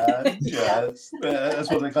 That's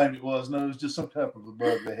what they claimed it was. No, it was just some type of a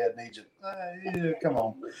bug they had in Egypt. Yeah, come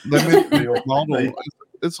on. They made a model.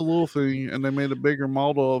 It's a little thing, and they made a bigger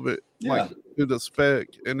model of it, like to the spec,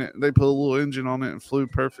 and they put a little engine on it and flew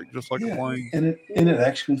perfect, just like a plane. And it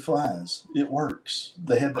actually flies. It works.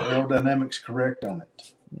 They had the aerodynamics correct on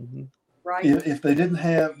it. Mm-hmm. Right. If they didn't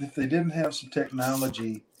have some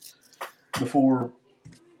technology before.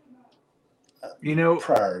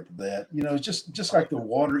 Prior to that, it's just like the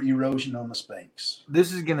water erosion on the Sphinx.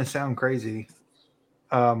 This is going to sound crazy.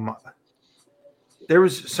 There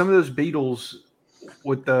was some of those beetles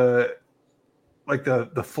with the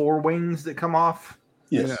four wings that come off.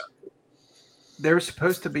 Yes. Yeah. There was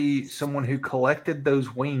supposed to be someone who collected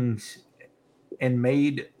those wings and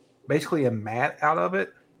made basically a mat out of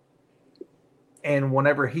it. And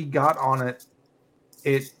whenever he got on it,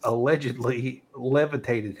 it allegedly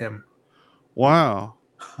levitated him. Wow.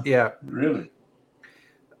 Yeah. Really?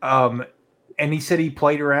 And he said he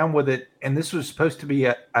played around with it, and this was supposed to be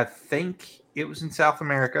I think it was in South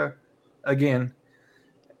America again.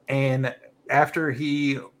 And after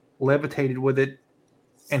he levitated with it,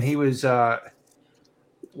 and he was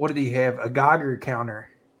what did he have? A Geiger counter.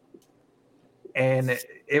 And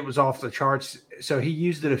it was off the charts. So he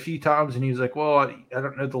used it a few times, and he was like, well, I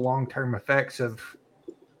don't know the long-term effects of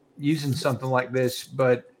using something like this,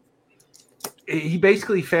 but he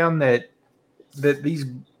basically found that these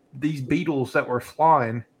beetles that were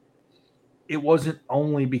flying, it wasn't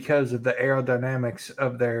only because of the aerodynamics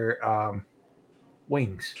of their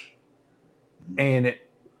wings. And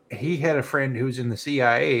he had a friend who was in the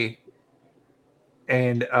CIA,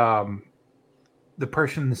 and the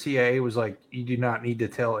person in the CIA was like, you do not need to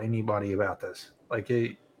tell anybody about this. Like,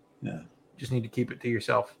 just need to keep it to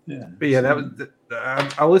yourself. Yeah. But yeah, that was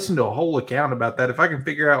I listened to a whole account about that. If I can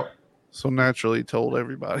figure out. So naturally told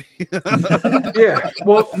everybody. Yeah.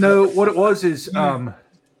 Well, no, what it was is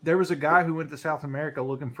there was a guy who went to South America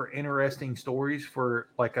looking for interesting stories for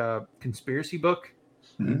like a conspiracy book.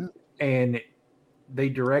 Mm-hmm. And they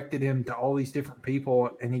directed him to all these different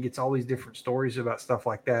people, and he gets all these different stories about stuff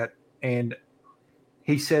like that. And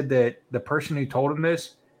he said that the person who told him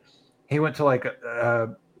this, he went to like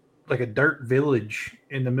a dirt village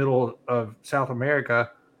in the middle of South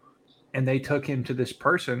America, and they took him to this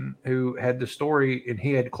person who had the story, and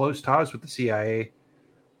he had close ties with the CIA,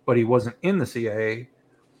 but he wasn't in the CIA.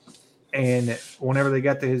 And whenever they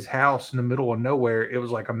got to his house in the middle of nowhere, it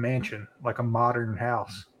was like a mansion, like a modern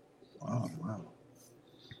house. Wow.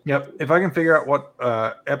 Yep. If I can figure out what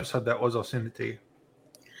episode that was, I'll send it to you.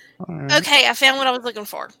 Right. Okay, I found what I was looking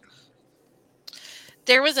for.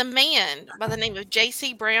 There was a man by the name of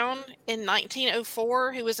J.C. Brown in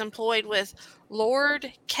 1904 who was employed with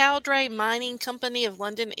Lord Cowdray Mining Company of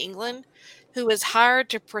London, England, who was hired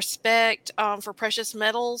to prospect for precious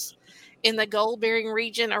metals in the gold-bearing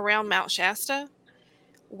region around Mount Shasta.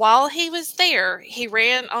 While he was there, he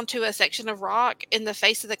ran onto a section of rock in the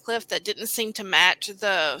face of the cliff that didn't seem to match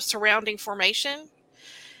the surrounding formation.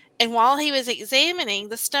 And while he was examining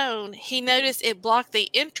the stone, he noticed it blocked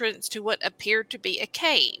the entrance to what appeared to be a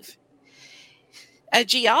cave. A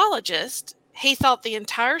geologist, he thought the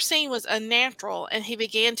entire scene was unnatural, and he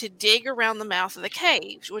began to dig around the mouth of the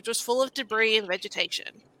cave, which was full of debris and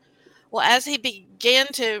vegetation. Well, as he began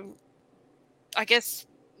to,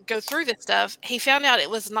 go through this stuff, he found out it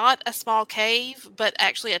was not a small cave, but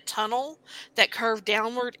actually a tunnel that curved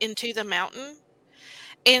downward into the mountain.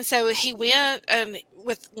 And so he went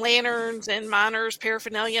with lanterns and miners'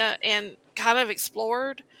 paraphernalia and kind of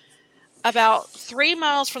explored. About 3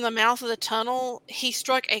 miles from the mouth of the tunnel, he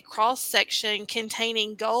struck a cross-section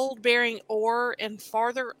containing gold-bearing ore, and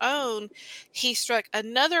farther on, he struck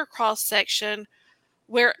another cross-section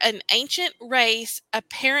where an ancient race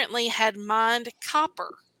apparently had mined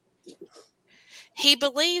copper. He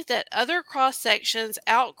believed that other cross-sections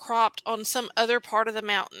outcropped on some other part of the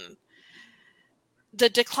mountain. The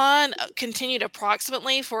decline continued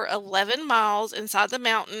approximately for 11 miles inside the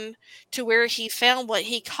mountain to where he found what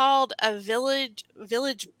he called a village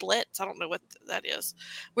blitz. I don't know what that is,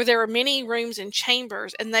 where there were many rooms and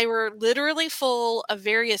chambers, and they were literally full of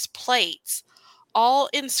various plates, all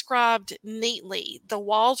inscribed neatly. The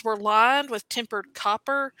walls were lined with tempered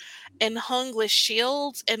copper and hung with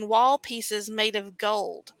shields and wall pieces made of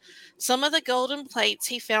gold. Some of the golden plates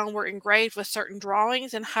he found were engraved with certain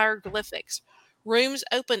drawings and hieroglyphics. Rooms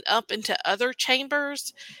opened up into other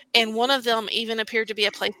chambers, and one of them even appeared to be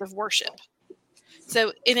a place of worship.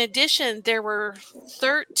 So, in addition, there were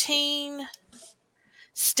 13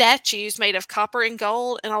 statues made of copper and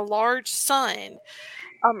gold and a large sun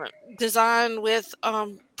designed with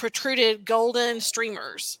protruded golden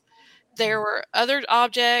streamers. There were other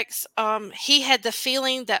objects. He had the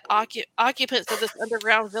feeling that occupants of this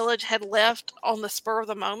underground village had left on the spur of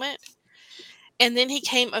the moment. And then he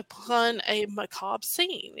came upon a macabre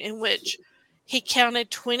scene in which he counted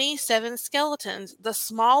 27 skeletons, the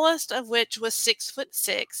smallest of which was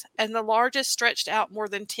 6'6", and the largest stretched out more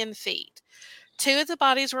than 10 feet. 2 of the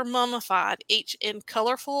bodies were mummified, each in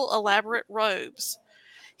colorful, elaborate robes.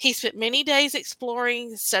 He spent many days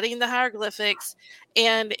exploring, studying the hieroglyphics,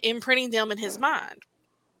 and imprinting them in his mind.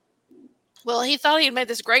 Well, he thought he had made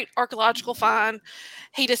this great archaeological find.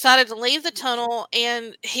 He decided to leave the tunnel,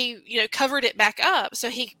 and he, covered it back up.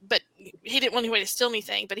 But he didn't want anybody to steal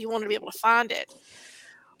anything, but he wanted to be able to find it.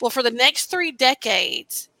 Well, for the next 3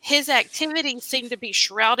 decades, his activities seemed to be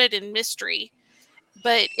shrouded in mystery.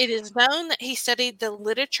 But it is known that he studied the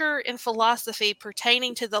literature and philosophy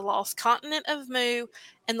pertaining to the lost continent of Mu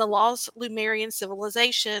and the lost Lemurian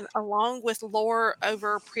civilization, along with lore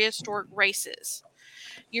over prehistoric races.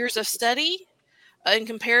 Years of study and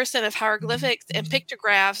comparison of hieroglyphics and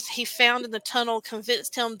pictographs he found in the tunnel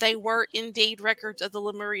convinced him they were indeed records of the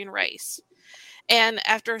Lemurian race. And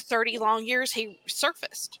after 30 long years, he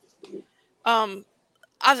surfaced. I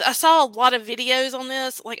saw a lot of videos on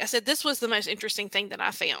this. Like I said, this was the most interesting thing that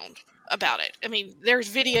I found about it. I mean, there's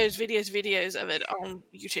videos of it on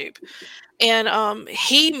YouTube. And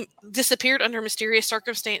he disappeared under mysterious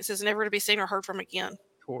circumstances, never to be seen or heard from again.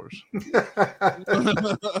 Of course.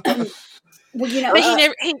 Well,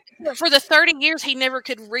 But for the 30 years, he never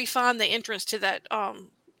could re-find the entrance to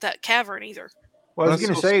that cavern either. Well, I was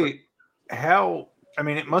That's going to so say,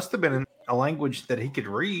 it must have been a language that he could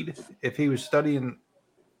read if he was studying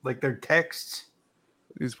like their texts.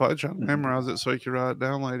 He's probably trying to memorize it so he can write it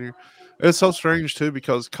down later. It's so strange too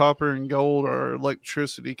because copper and gold are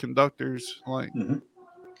electricity conductors.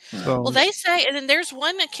 So, Well, they say, and then there's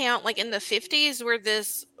one account like in the 50s where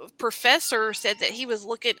this professor said that he was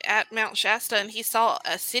looking at Mount Shasta and he saw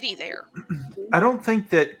a city there. I don't think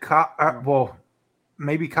that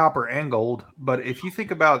maybe copper and gold, but if you think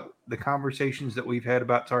about the conversations that we've had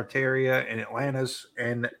about Tartaria and Atlantis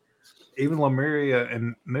and even Lemuria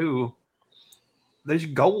and Mu, there's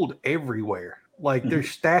gold everywhere. Like there's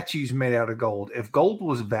statues made out of gold. If gold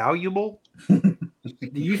was valuable, do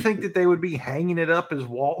you think that they would be hanging it up as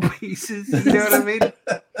wall pieces? You know what I mean?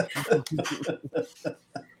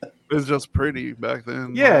 it was just pretty back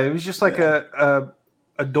then. Yeah, it was just like a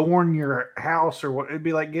adorn your house or what. It'd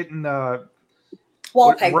be like getting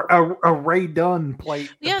wallpaper. A Ray Dunn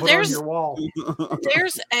plate to put on your wall.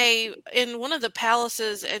 There's in one of the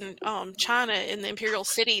palaces in China in the Imperial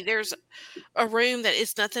City, there's a room that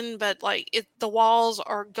is nothing but the walls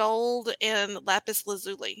are gold and lapis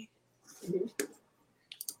lazuli.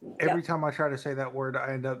 Every time I try to say that word,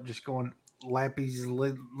 I end up just going lapis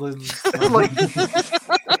lazuli.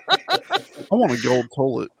 I want a gold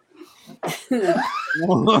toilet.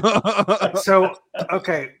 So,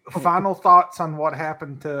 okay, final thoughts on what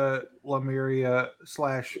happened to Lemuria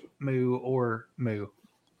 / Mu or Mu?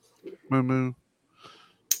 Moo.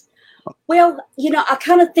 Well, I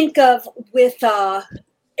kind of think of with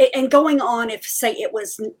and going on if it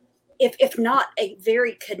was if not a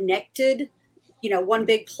very connected, one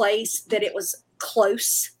big place, that it was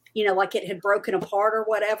close, like it had broken apart or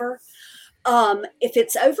whatever. If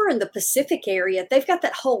it's over in the Pacific area, they've got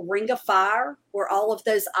that whole ring of fire where all of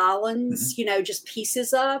those islands, just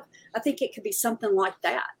pieces of. I think it could be something like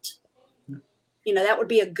that. That would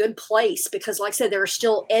be a good place because, like I said, there are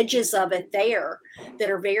still edges of it there that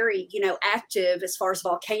are very, active as far as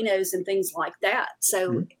volcanoes and things like that.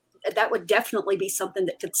 So that would definitely be something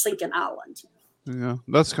that could sink an island. Yeah,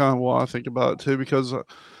 that's kind of what I think about it too, because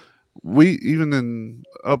we even in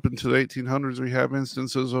up into the 1800s we have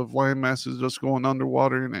instances of land masses just going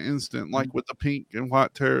underwater in an instant, like with the pink and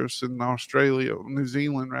white tariffs in Australia, New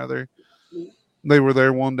Zealand rather. They were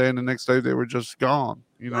there one day and the next day they were just gone.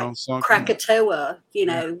 Like sunken. Krakatoa,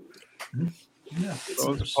 Yeah.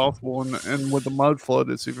 So it's possible, and with the mud flood,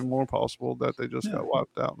 it's even more possible that they just got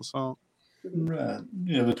wiped out and sunk. Right.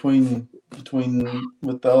 Yeah. Between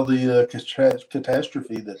with all the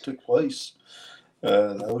catastrophe that took place,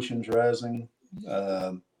 the oceans rising,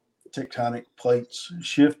 tectonic plates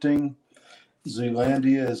shifting.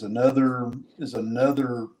 Zealandia is another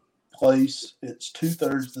place. It's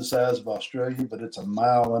 2/3 the size of Australia, but it's a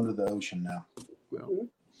mile under the ocean now.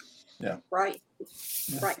 Yeah. Right.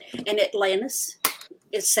 Right. And Atlantis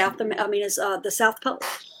is the South Pole.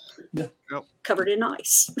 Yeah. Yep. Covered in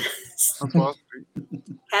ice. That's what I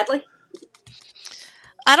think. Hadley?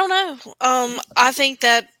 I don't know. I think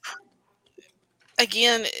that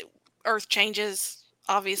again, Earth changes.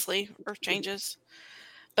 Obviously, Earth changes,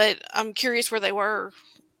 but I'm curious where they went.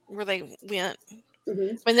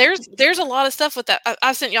 Mm-hmm. I mean, there's a lot of stuff with that.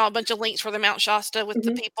 I've sent y'all a bunch of links for the Mount Shasta with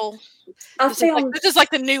the people. This is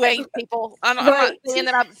like the New Age people. I'm not saying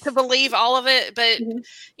that to believe all of it, but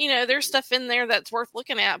there's stuff in there that's worth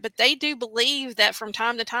looking at. But they do believe that from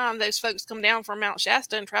time to time, those folks come down from Mount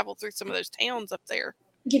Shasta and travel through some of those towns up there.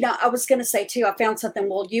 I was going to say too, I found something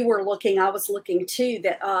while you were looking, I was looking too,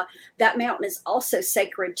 that that mountain is also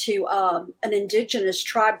sacred to an indigenous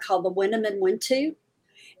tribe called the Winnemem-Wintu,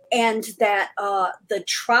 and that the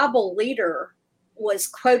tribal leader was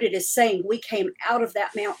quoted as saying, "We came out of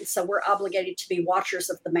that mountain, so we're obligated to be watchers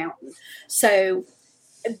of the mountain." So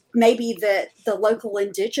maybe the local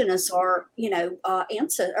indigenous are,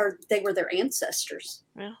 or they were their ancestors.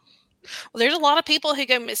 Yeah. Well, there's a lot of people who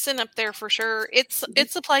go missing up there for sure. It's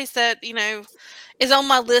a place that is on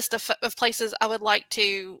my list of places I would like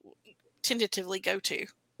to tentatively go to.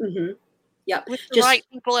 Mm-hmm. Yep. With the right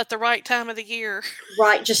people at the right time of the year.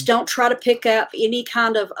 Right. Just don't try to pick up any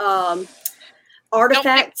kind of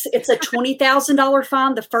artifacts. It's a $20,000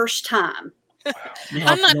 fine the first time.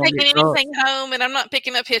 I'm not taking anything home, and I'm not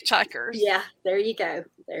picking up hitchhikers. Yeah, there you go.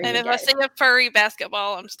 I see a furry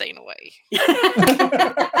basketball, I'm staying away.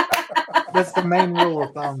 That's the main rule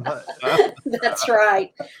of thumb. That's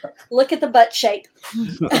right. Look at the butt shape.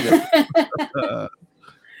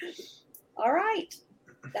 All right.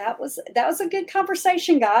 That was a good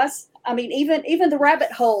conversation, guys. I mean, even the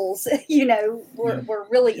rabbit holes, were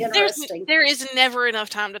really interesting. There is never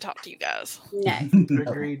enough time to talk to you guys. No.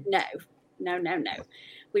 Agreed. No.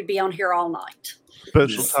 We'd be on here all night.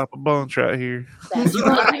 Special type of bunch right here. That's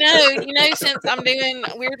right. Since I'm doing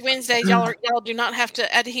Weird Wednesdays, y'all do not have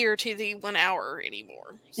to adhere to the 1 hour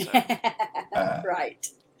anymore. So. Right.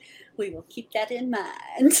 We will keep that in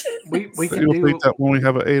mind. We can You'll do think that when we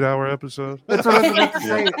have an 8-hour episode. That's what I was about to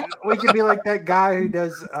say. We could be like that guy who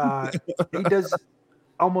does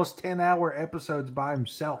almost 10-hour episodes by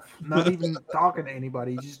himself, not even talking to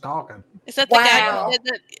anybody, he's just talking. Is that the guy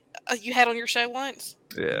that you had on your show once?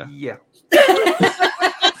 Yeah.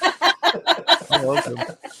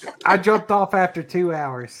 I jumped off after 2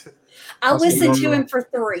 hours. I listened to him for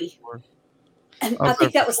 3. And I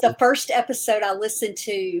think that was the first episode I listened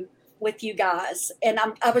to with you guys. And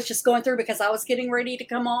I was just going through because I was getting ready to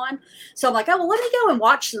come on. So I'm like, oh, well, let me go and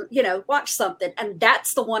watch something. And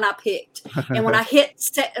that's the one I picked. And when I hit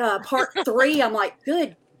part 3, I'm like,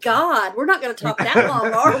 good God, we're not going to talk that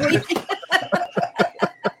long, are we?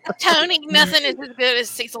 Tony, nothing is as good as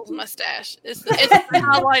Cecil's mustache. It's the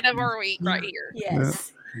highlight of our week right here.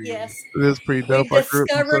 Yes. Yes. It is pretty dope. We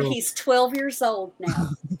discovered he's 12 years old now.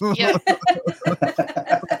 Yeah.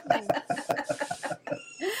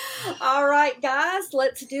 All right, guys,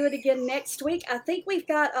 let's do it again next week. I think we've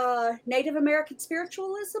got Native American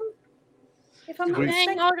spiritualism. If I'm not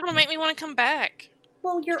mistaken. Y'all are going to make me want to come back.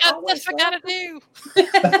 Well, you're always welcome. I got to do.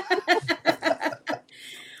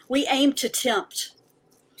 We aim to tempt.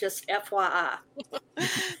 Just FYI.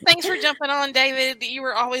 Thanks for jumping on, David. You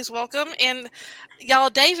were always welcome. And y'all,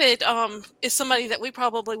 David is somebody that we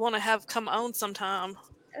probably want to have come on sometime.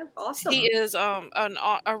 Oh, awesome. He is a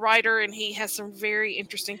writer, and he has some very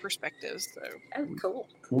interesting perspectives. So. Oh,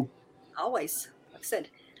 cool. Always. Like I said,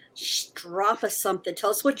 just drop us something. Tell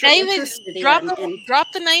us what you're interested in. Drop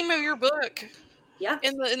the name of your book. Yeah.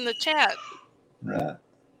 In the chat. Right.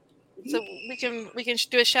 So we can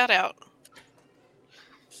do a shout out.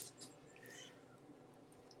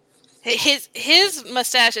 His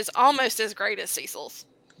mustache is almost as great as Cecil's.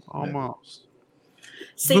 Almost.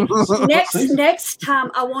 See, See? next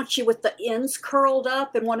time I want you with the ends curled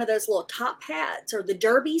up in one of those little top hats or the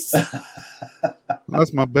derbies.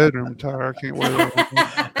 That's my bedroom attire. I can't wear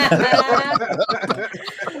that.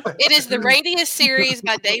 It is the Radius series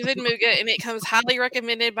by David Muga, and it comes highly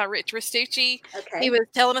recommended by Rich Restucci. Okay. He was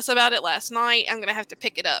telling us about it last night. I'm going to have to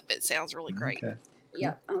pick it up. It sounds really great. Okay.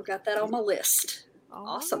 Yep, I've got that on my list.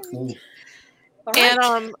 Awesome. Cool. All right.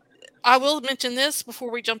 And I will mention this before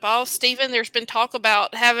we jump off. Stephen, there's been talk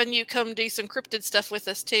about having you come do some cryptid stuff with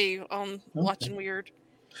us too on Watching Wyrd.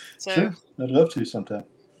 So Sure. I'd love to sometime.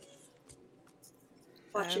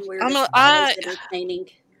 Watching Wyrd I'm is a- always entertaining.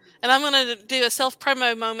 And I'm going to do a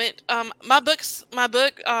self-promo moment. My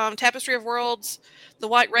book, Tapestry of Worlds, The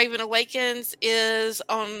White Raven Awakens, is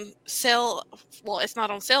on sale. Well, it's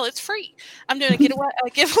not on sale. It's free. I'm doing a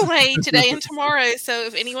giveaway today and tomorrow. So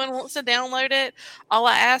if anyone wants to download it, all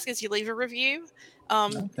I ask is you leave a review.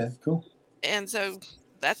 Okay, cool. And so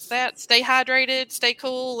that's that. Stay hydrated, stay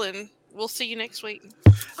cool, and we'll see you next week.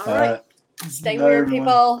 All right. Bye, Stay weird, everyone.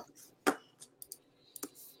 people.